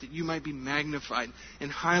see it, that You might be magnified and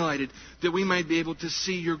highlighted, that we might be able to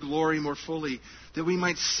see Your glory more fully, that we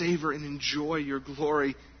might savor and enjoy Your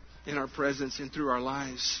glory in our presence and through our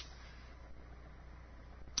lives,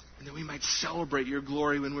 and that we might celebrate Your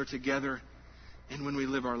glory when we're together and when we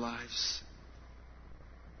live our lives.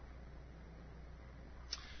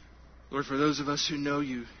 Lord, for those of us who know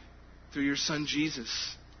you through your Son Jesus,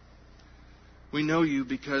 we know you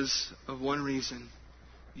because of one reason.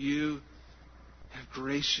 You have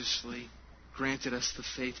graciously granted us the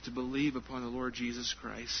faith to believe upon the Lord Jesus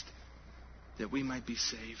Christ, that we might be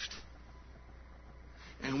saved.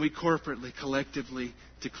 And we corporately, collectively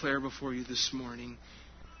declare before you this morning,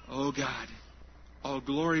 oh God, all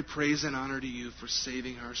glory, praise, and honor to you for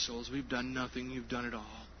saving our souls. We've done nothing. You've done it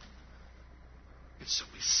all. And so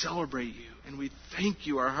we celebrate you and we thank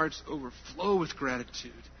you. Our hearts overflow with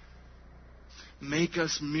gratitude. Make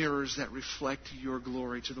us mirrors that reflect your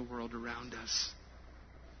glory to the world around us.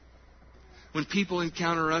 When people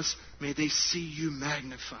encounter us, may they see you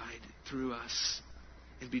magnified through us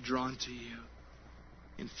and be drawn to you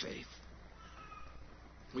in faith.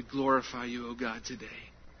 We glorify you, O God, today.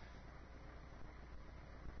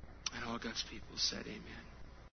 And all God's people said amen.